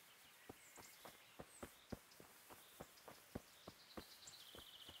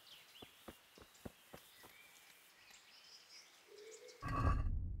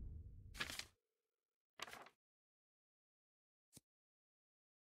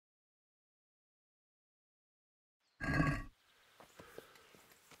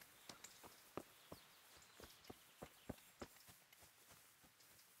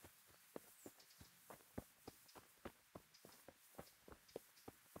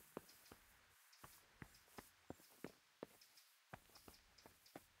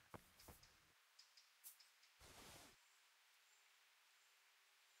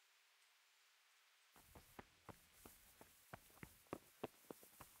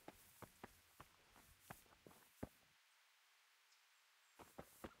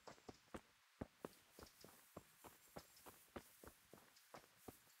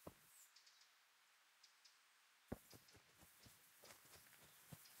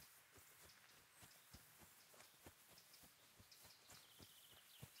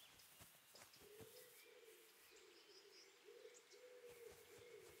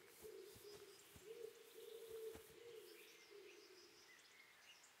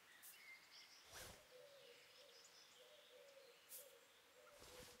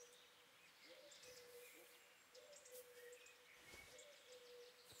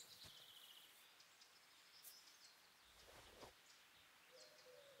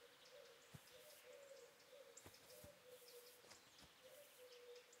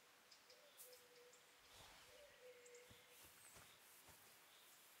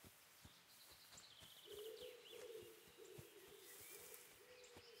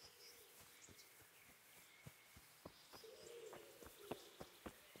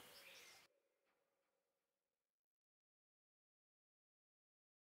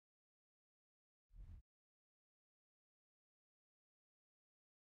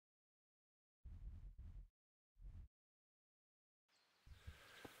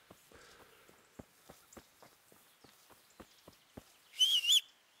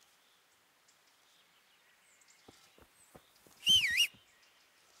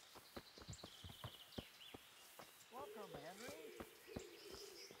 Welcome, Henry.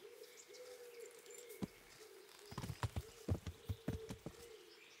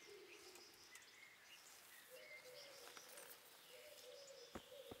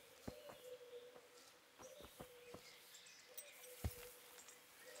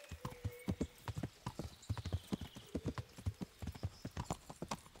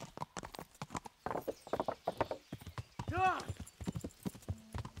 God!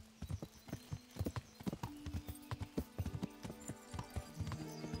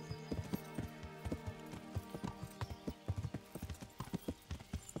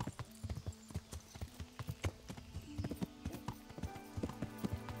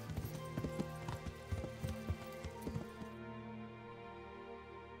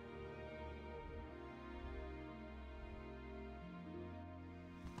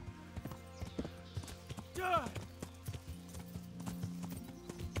 God!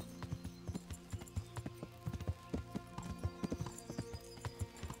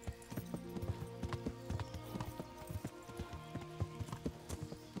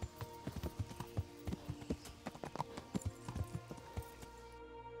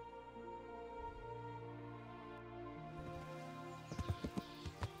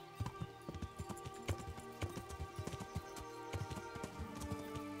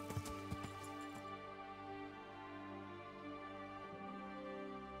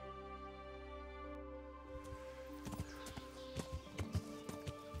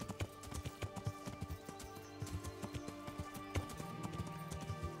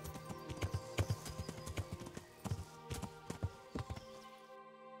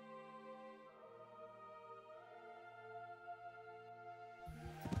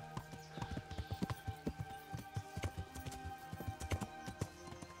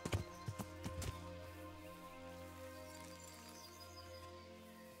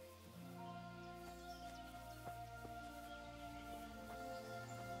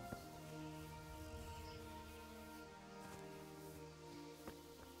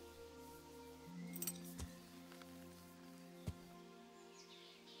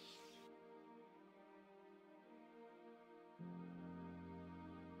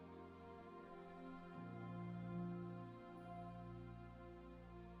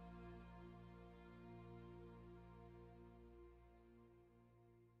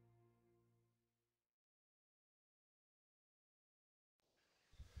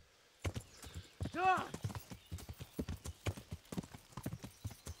 God!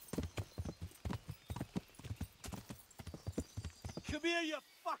 Come here, you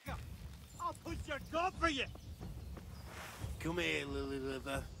fucker! I'll push your gob for you! Come here, Lily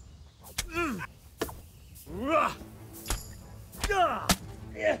Liver.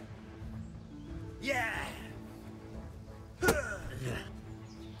 Yeah!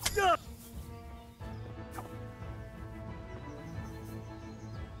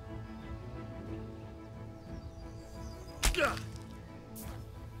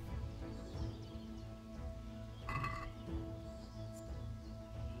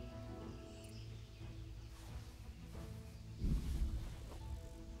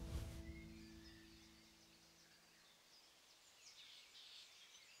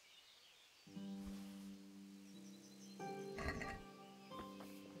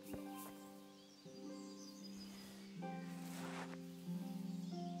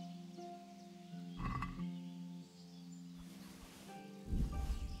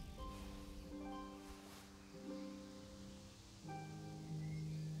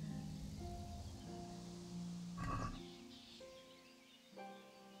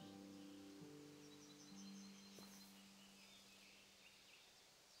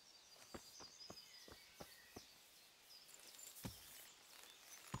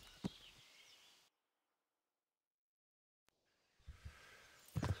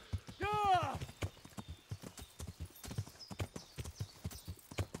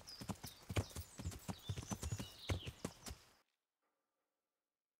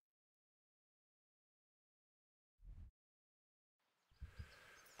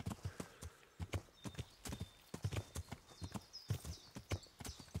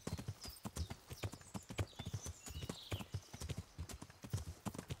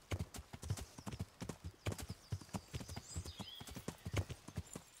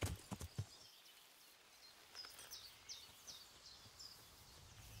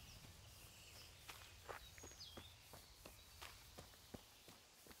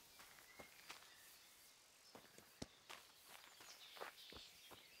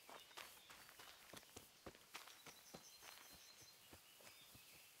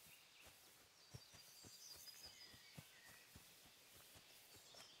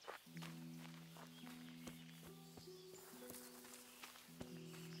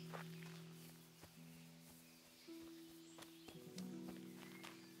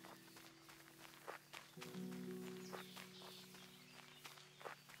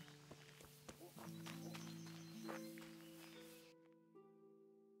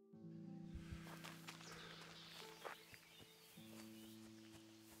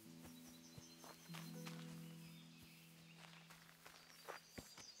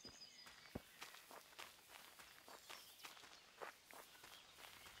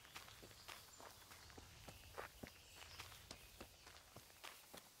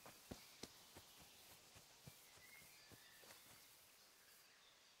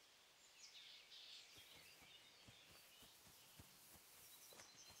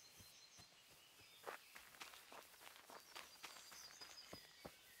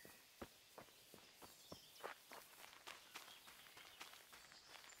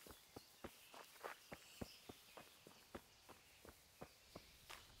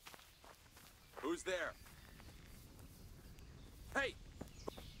 Who's there? Hey!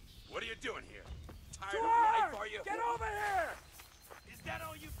 What are you doing here? Tired of life, are you? Get over here! Is that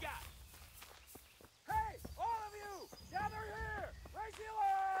all you've got? Hey, all of you! Gather here! Raise the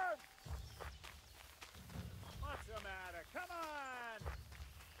alarm! What's the matter? Come on!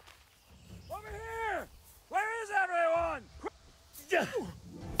 Over here! Where is everyone?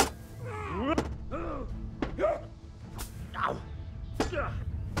 Ow!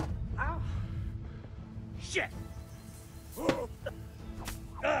 Ow! Shit!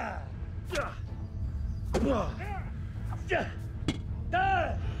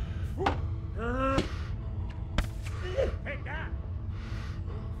 Take that!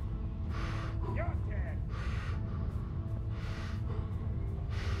 You're dead!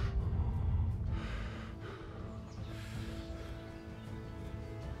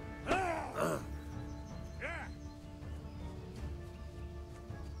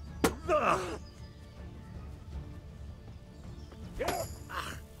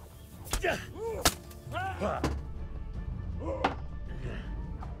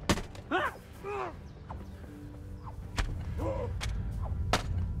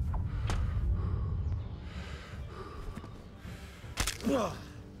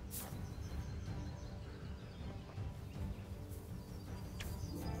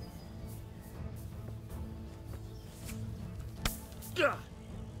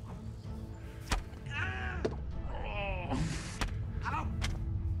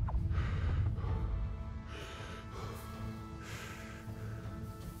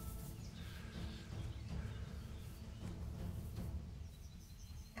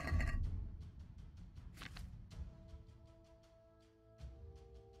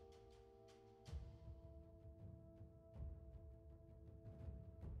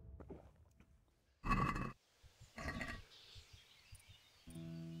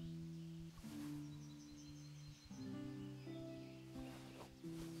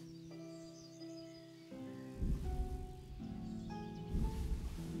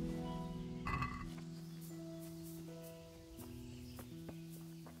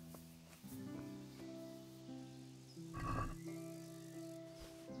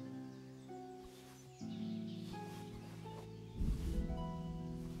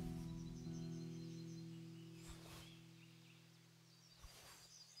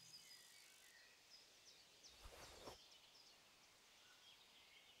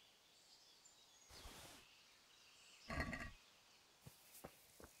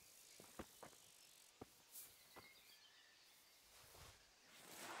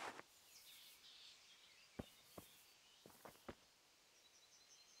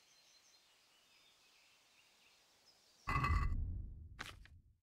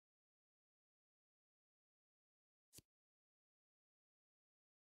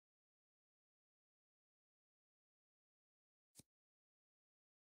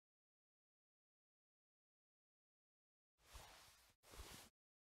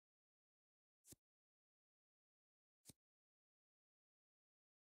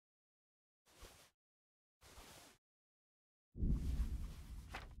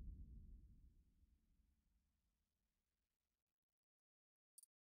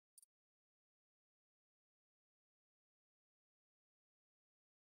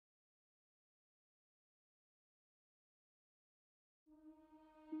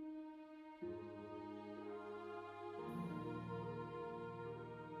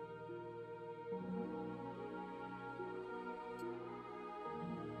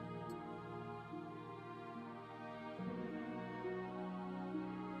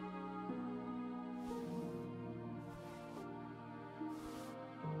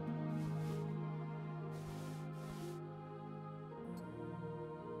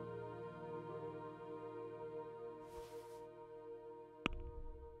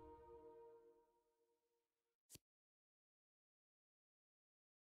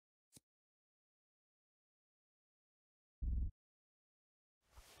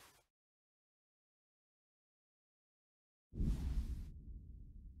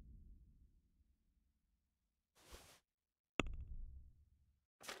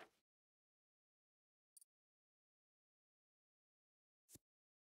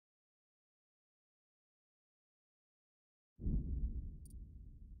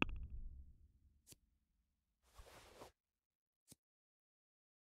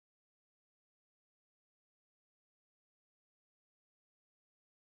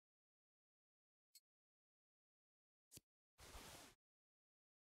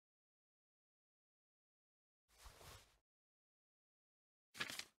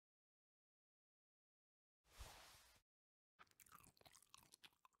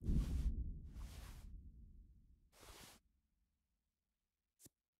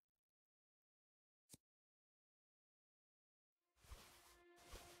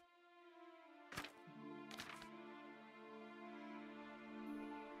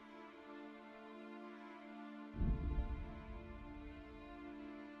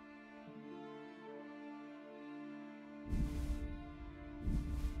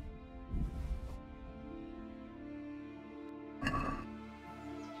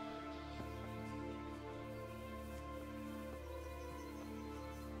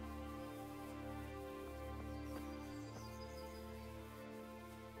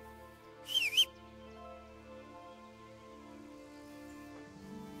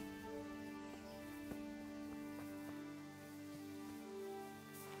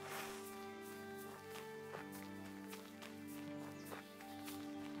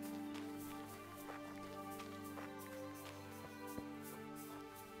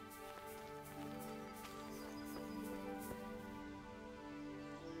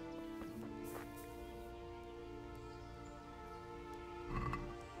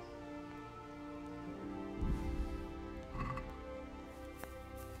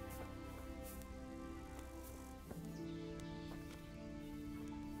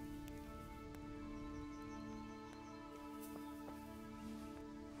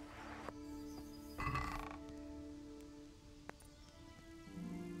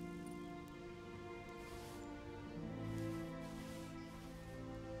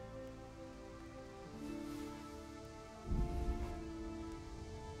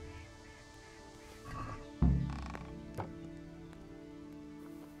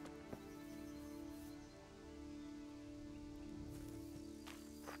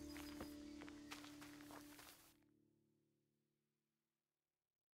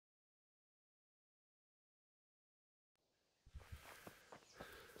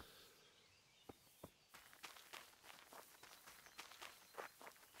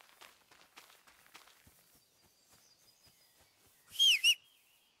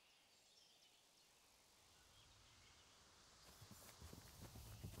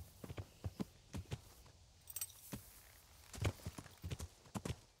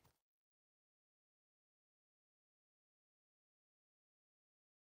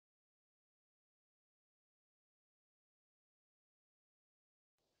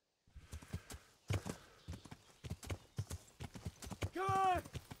 come on!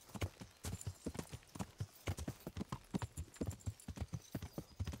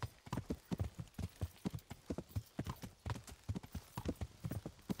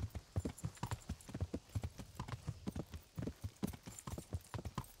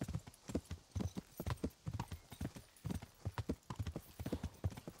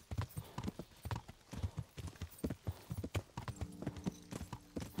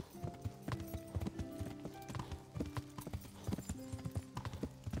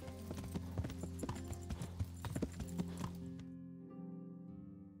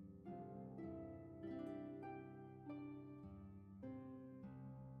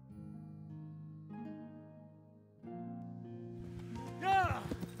 Yeah!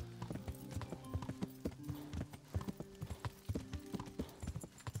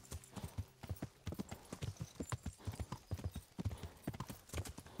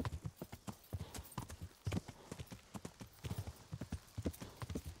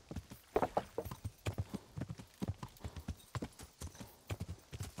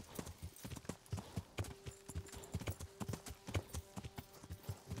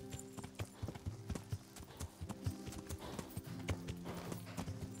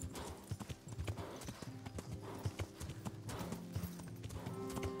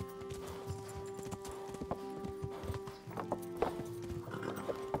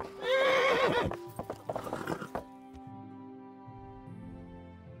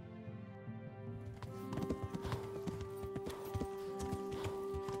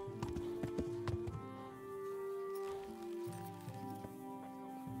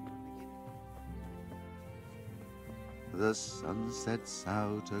 The sun sets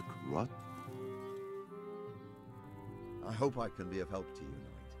out across. I hope I can be of help to you, Knight.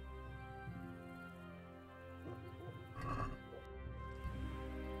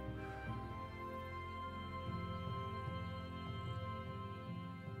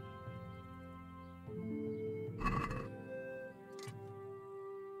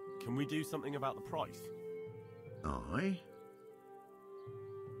 Can we do something about the price? Aye?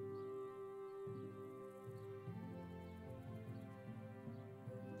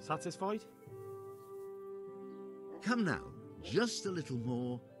 Satisfied? Come now, just a little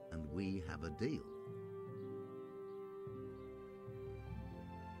more, and we have a deal.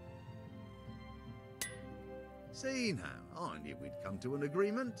 See now, I knew we'd come to an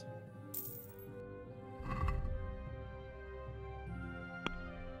agreement.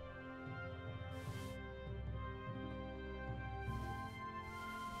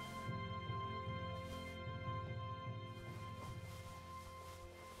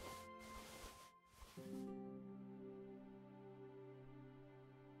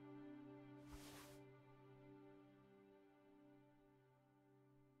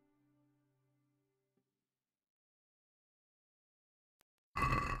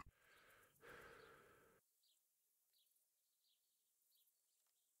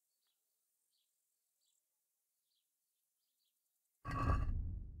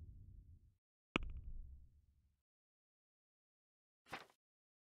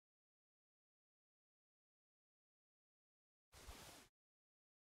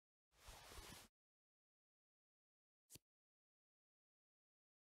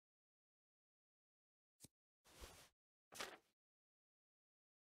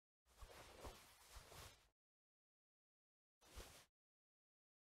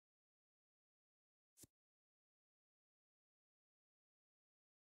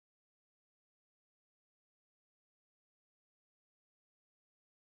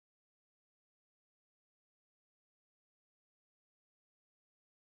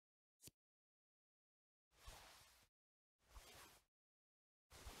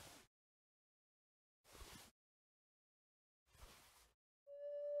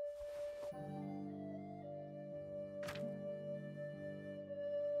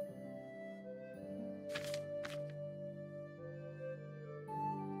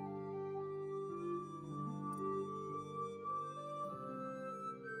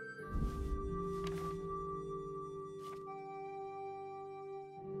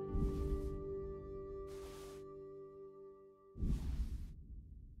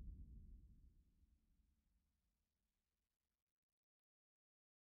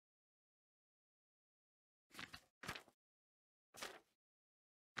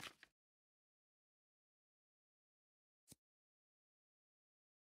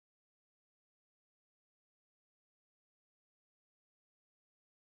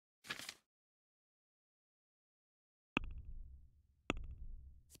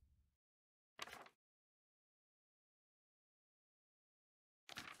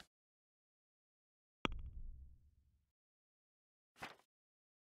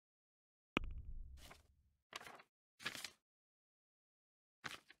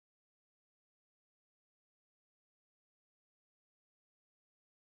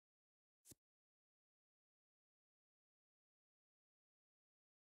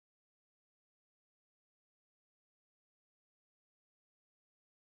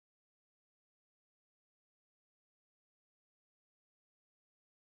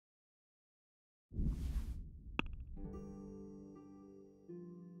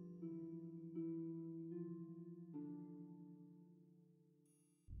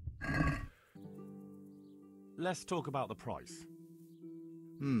 let's talk about the price.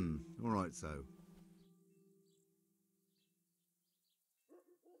 All right, so.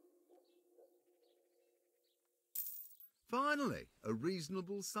 Finally, a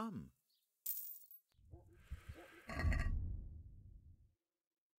reasonable sum.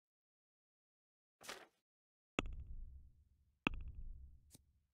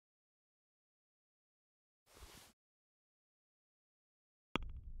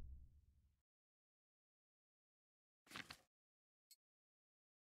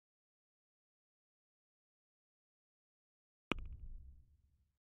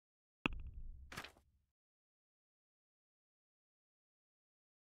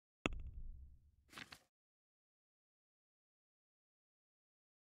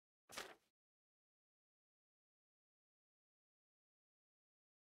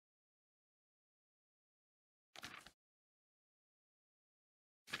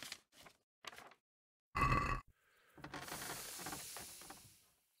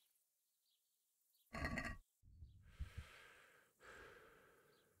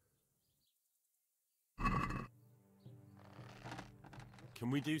 Can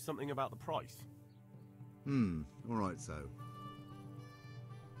we do something about the price? All right, so.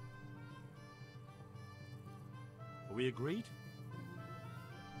 Are we agreed?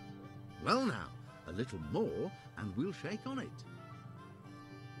 Well now, a little more and we'll shake on it.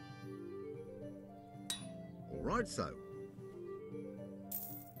 All right, so.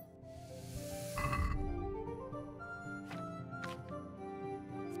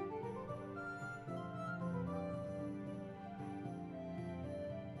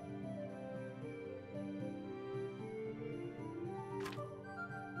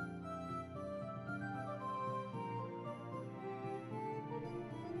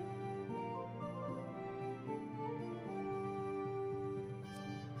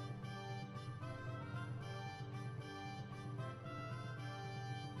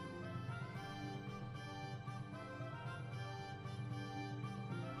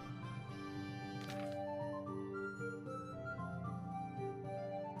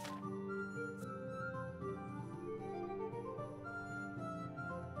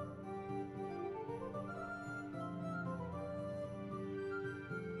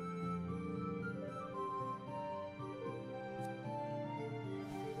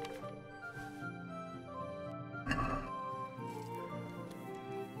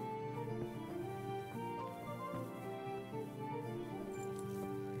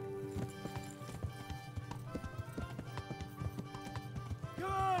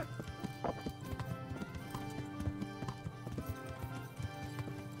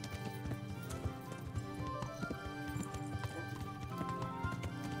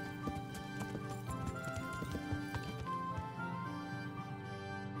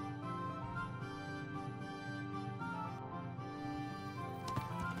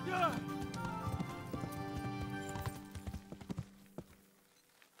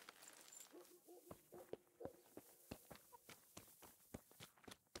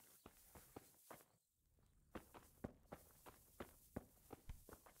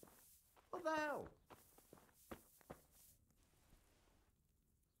 What the hell?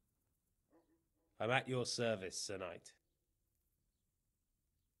 I'm at your service, Sir Knight.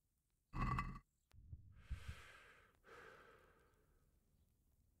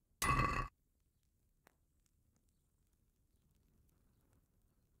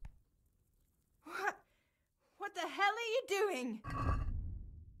 What the hell are you doing?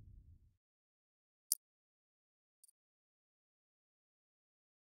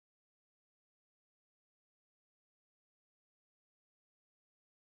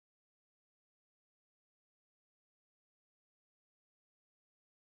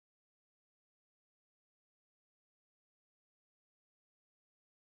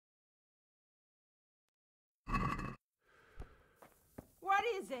 What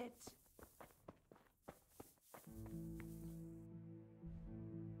is it?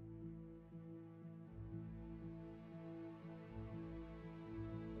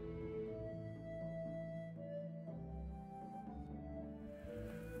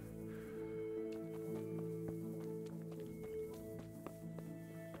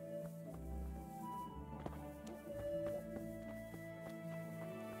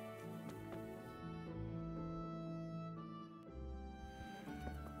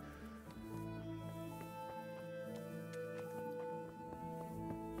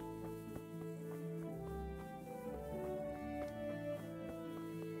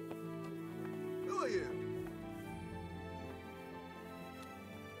 Who are you?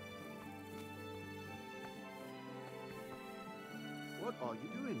 What are you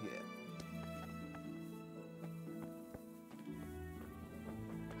doing here?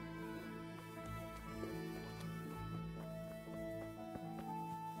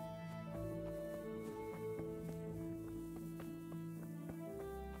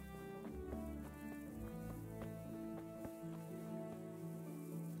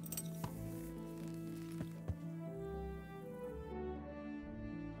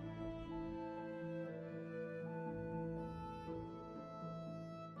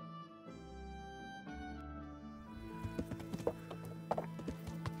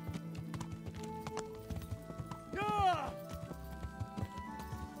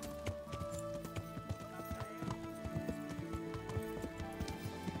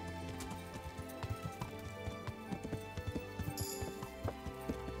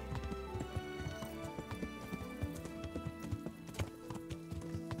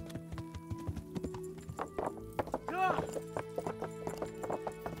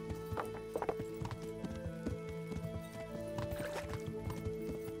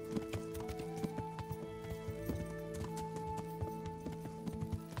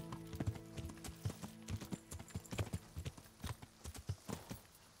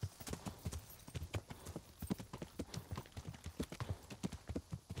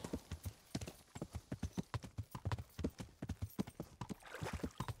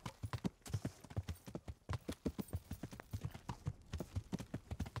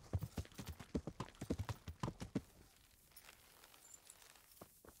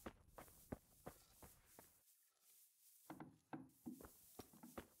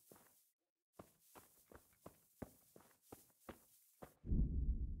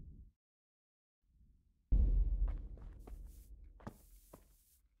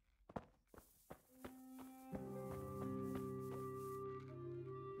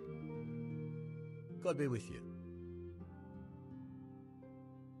 God be with you.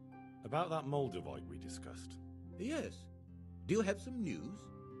 About that Moldavite we discussed. Yes. Do you have some news?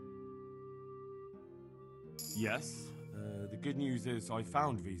 Yes. The good news is I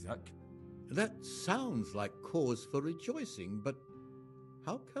found Vizek. That sounds like cause for rejoicing, but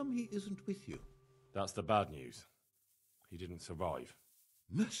how come he isn't with you? That's the bad news. He didn't survive.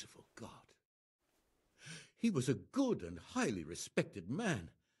 Merciful God. He was a good and highly respected man.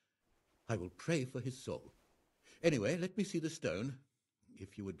 I will pray for his soul. Anyway, let me see the stone,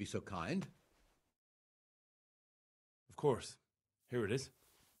 if you would be so kind. Of course. Here it is.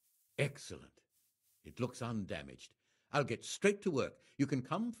 Excellent. It looks undamaged. I'll get straight to work. You can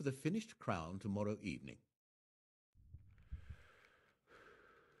come for the finished crown tomorrow evening.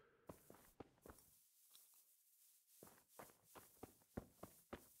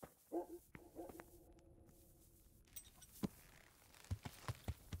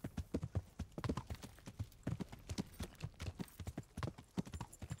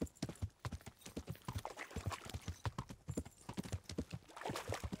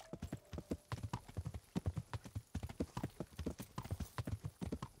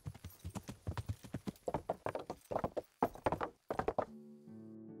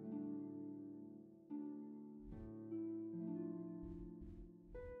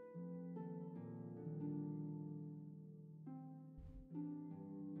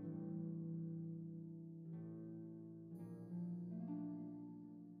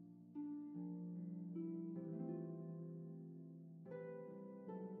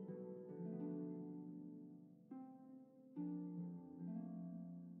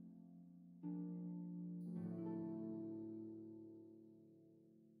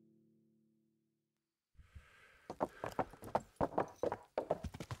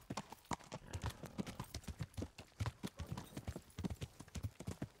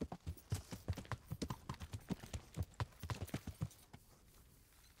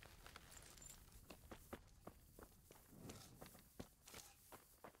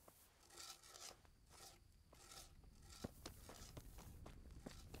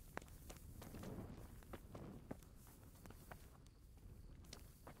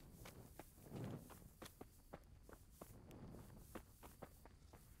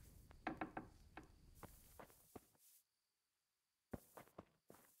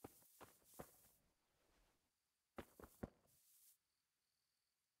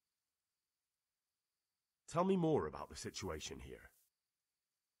 Tell me more about the situation here.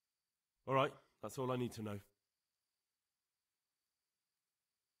 All right, that's all I need to know.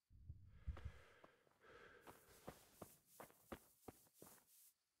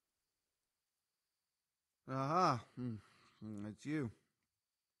 Aha, it's you.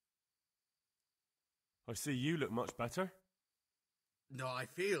 I see you look much better. No, I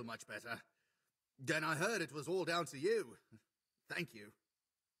feel much better. Then I heard it was all down to you. Thank you.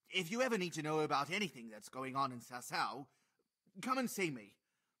 If you ever need to know about anything that's going on in Sasau, come and see me.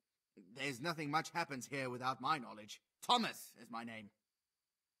 There's nothing much happens here without my knowledge. Thomas is my name.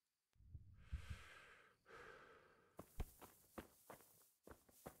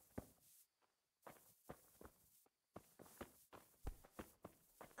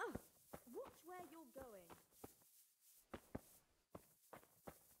 Oh, watch where you're going.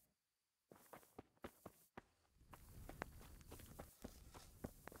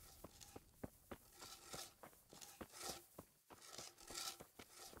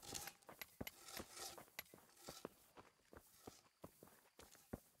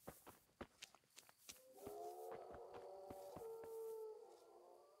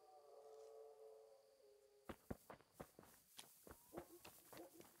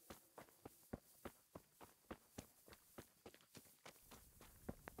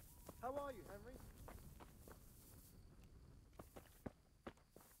 How are you, Henry?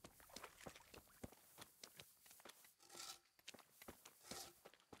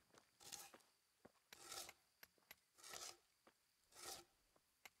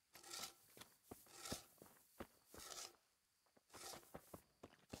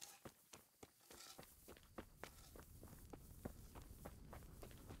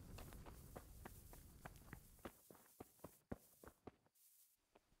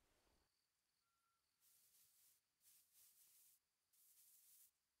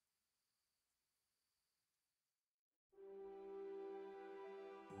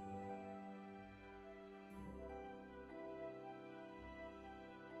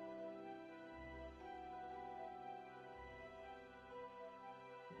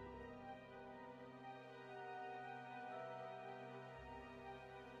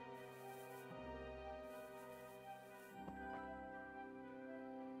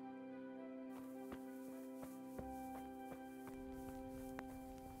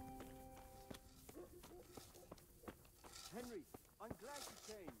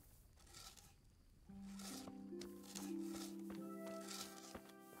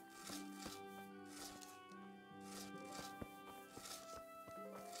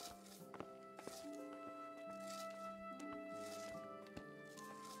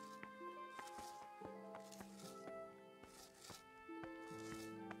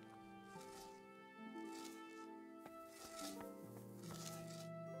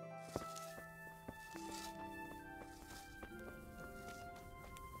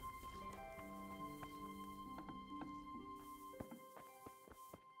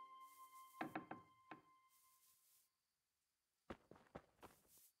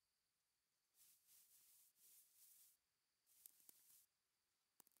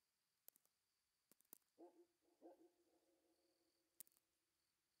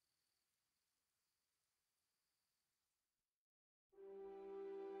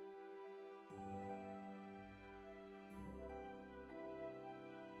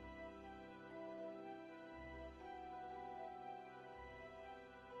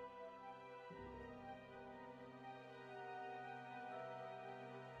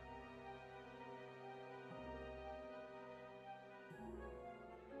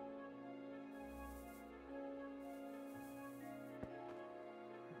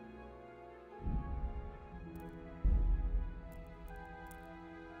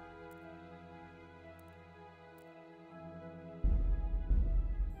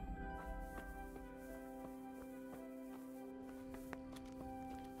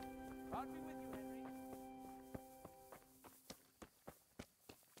 God be with you, Henry.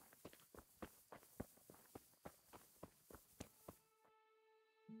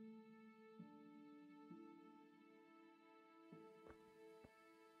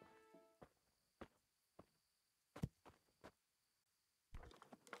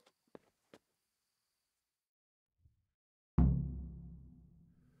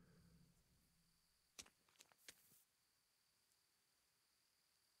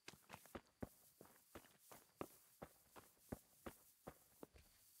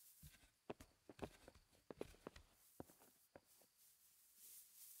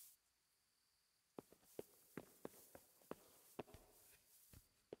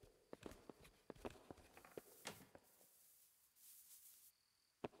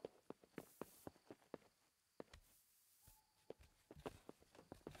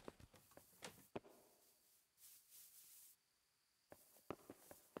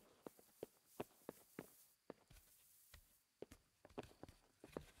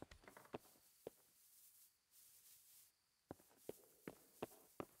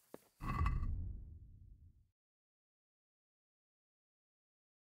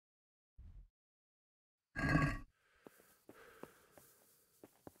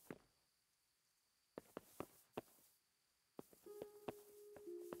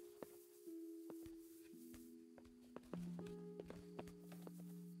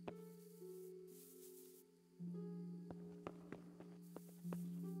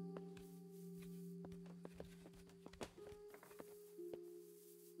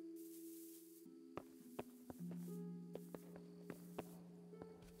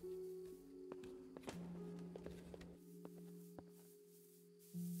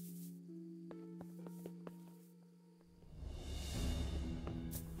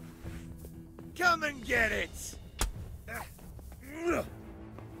 Come and get it!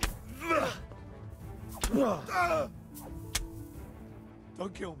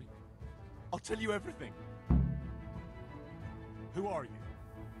 Don't kill me. I'll tell you everything. Who are you?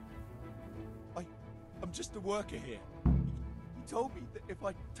 I'm just a worker here. He told me that if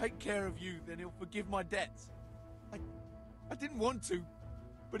I take care of you, then he'll forgive my debts. I didn't want to,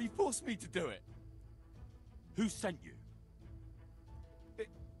 but he forced me to do it. Who sent you?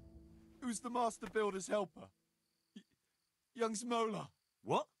 It was the Master Builder's helper. Young Smola.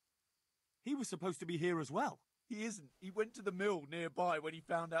 What? He was supposed to be here as well. He isn't. He went to the mill nearby when he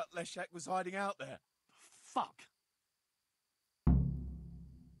found out Leshak was hiding out there. Fuck!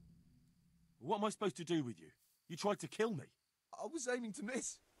 What am I supposed to do with you? You tried to kill me. I was aiming to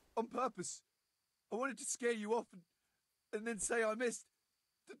miss. On purpose. I wanted to scare you off and then say I missed.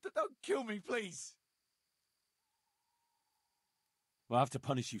 Don't kill me, please. I'll have to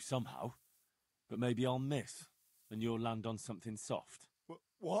punish you somehow. But maybe I'll miss, and you'll land on something soft.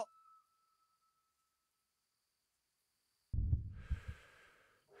 What?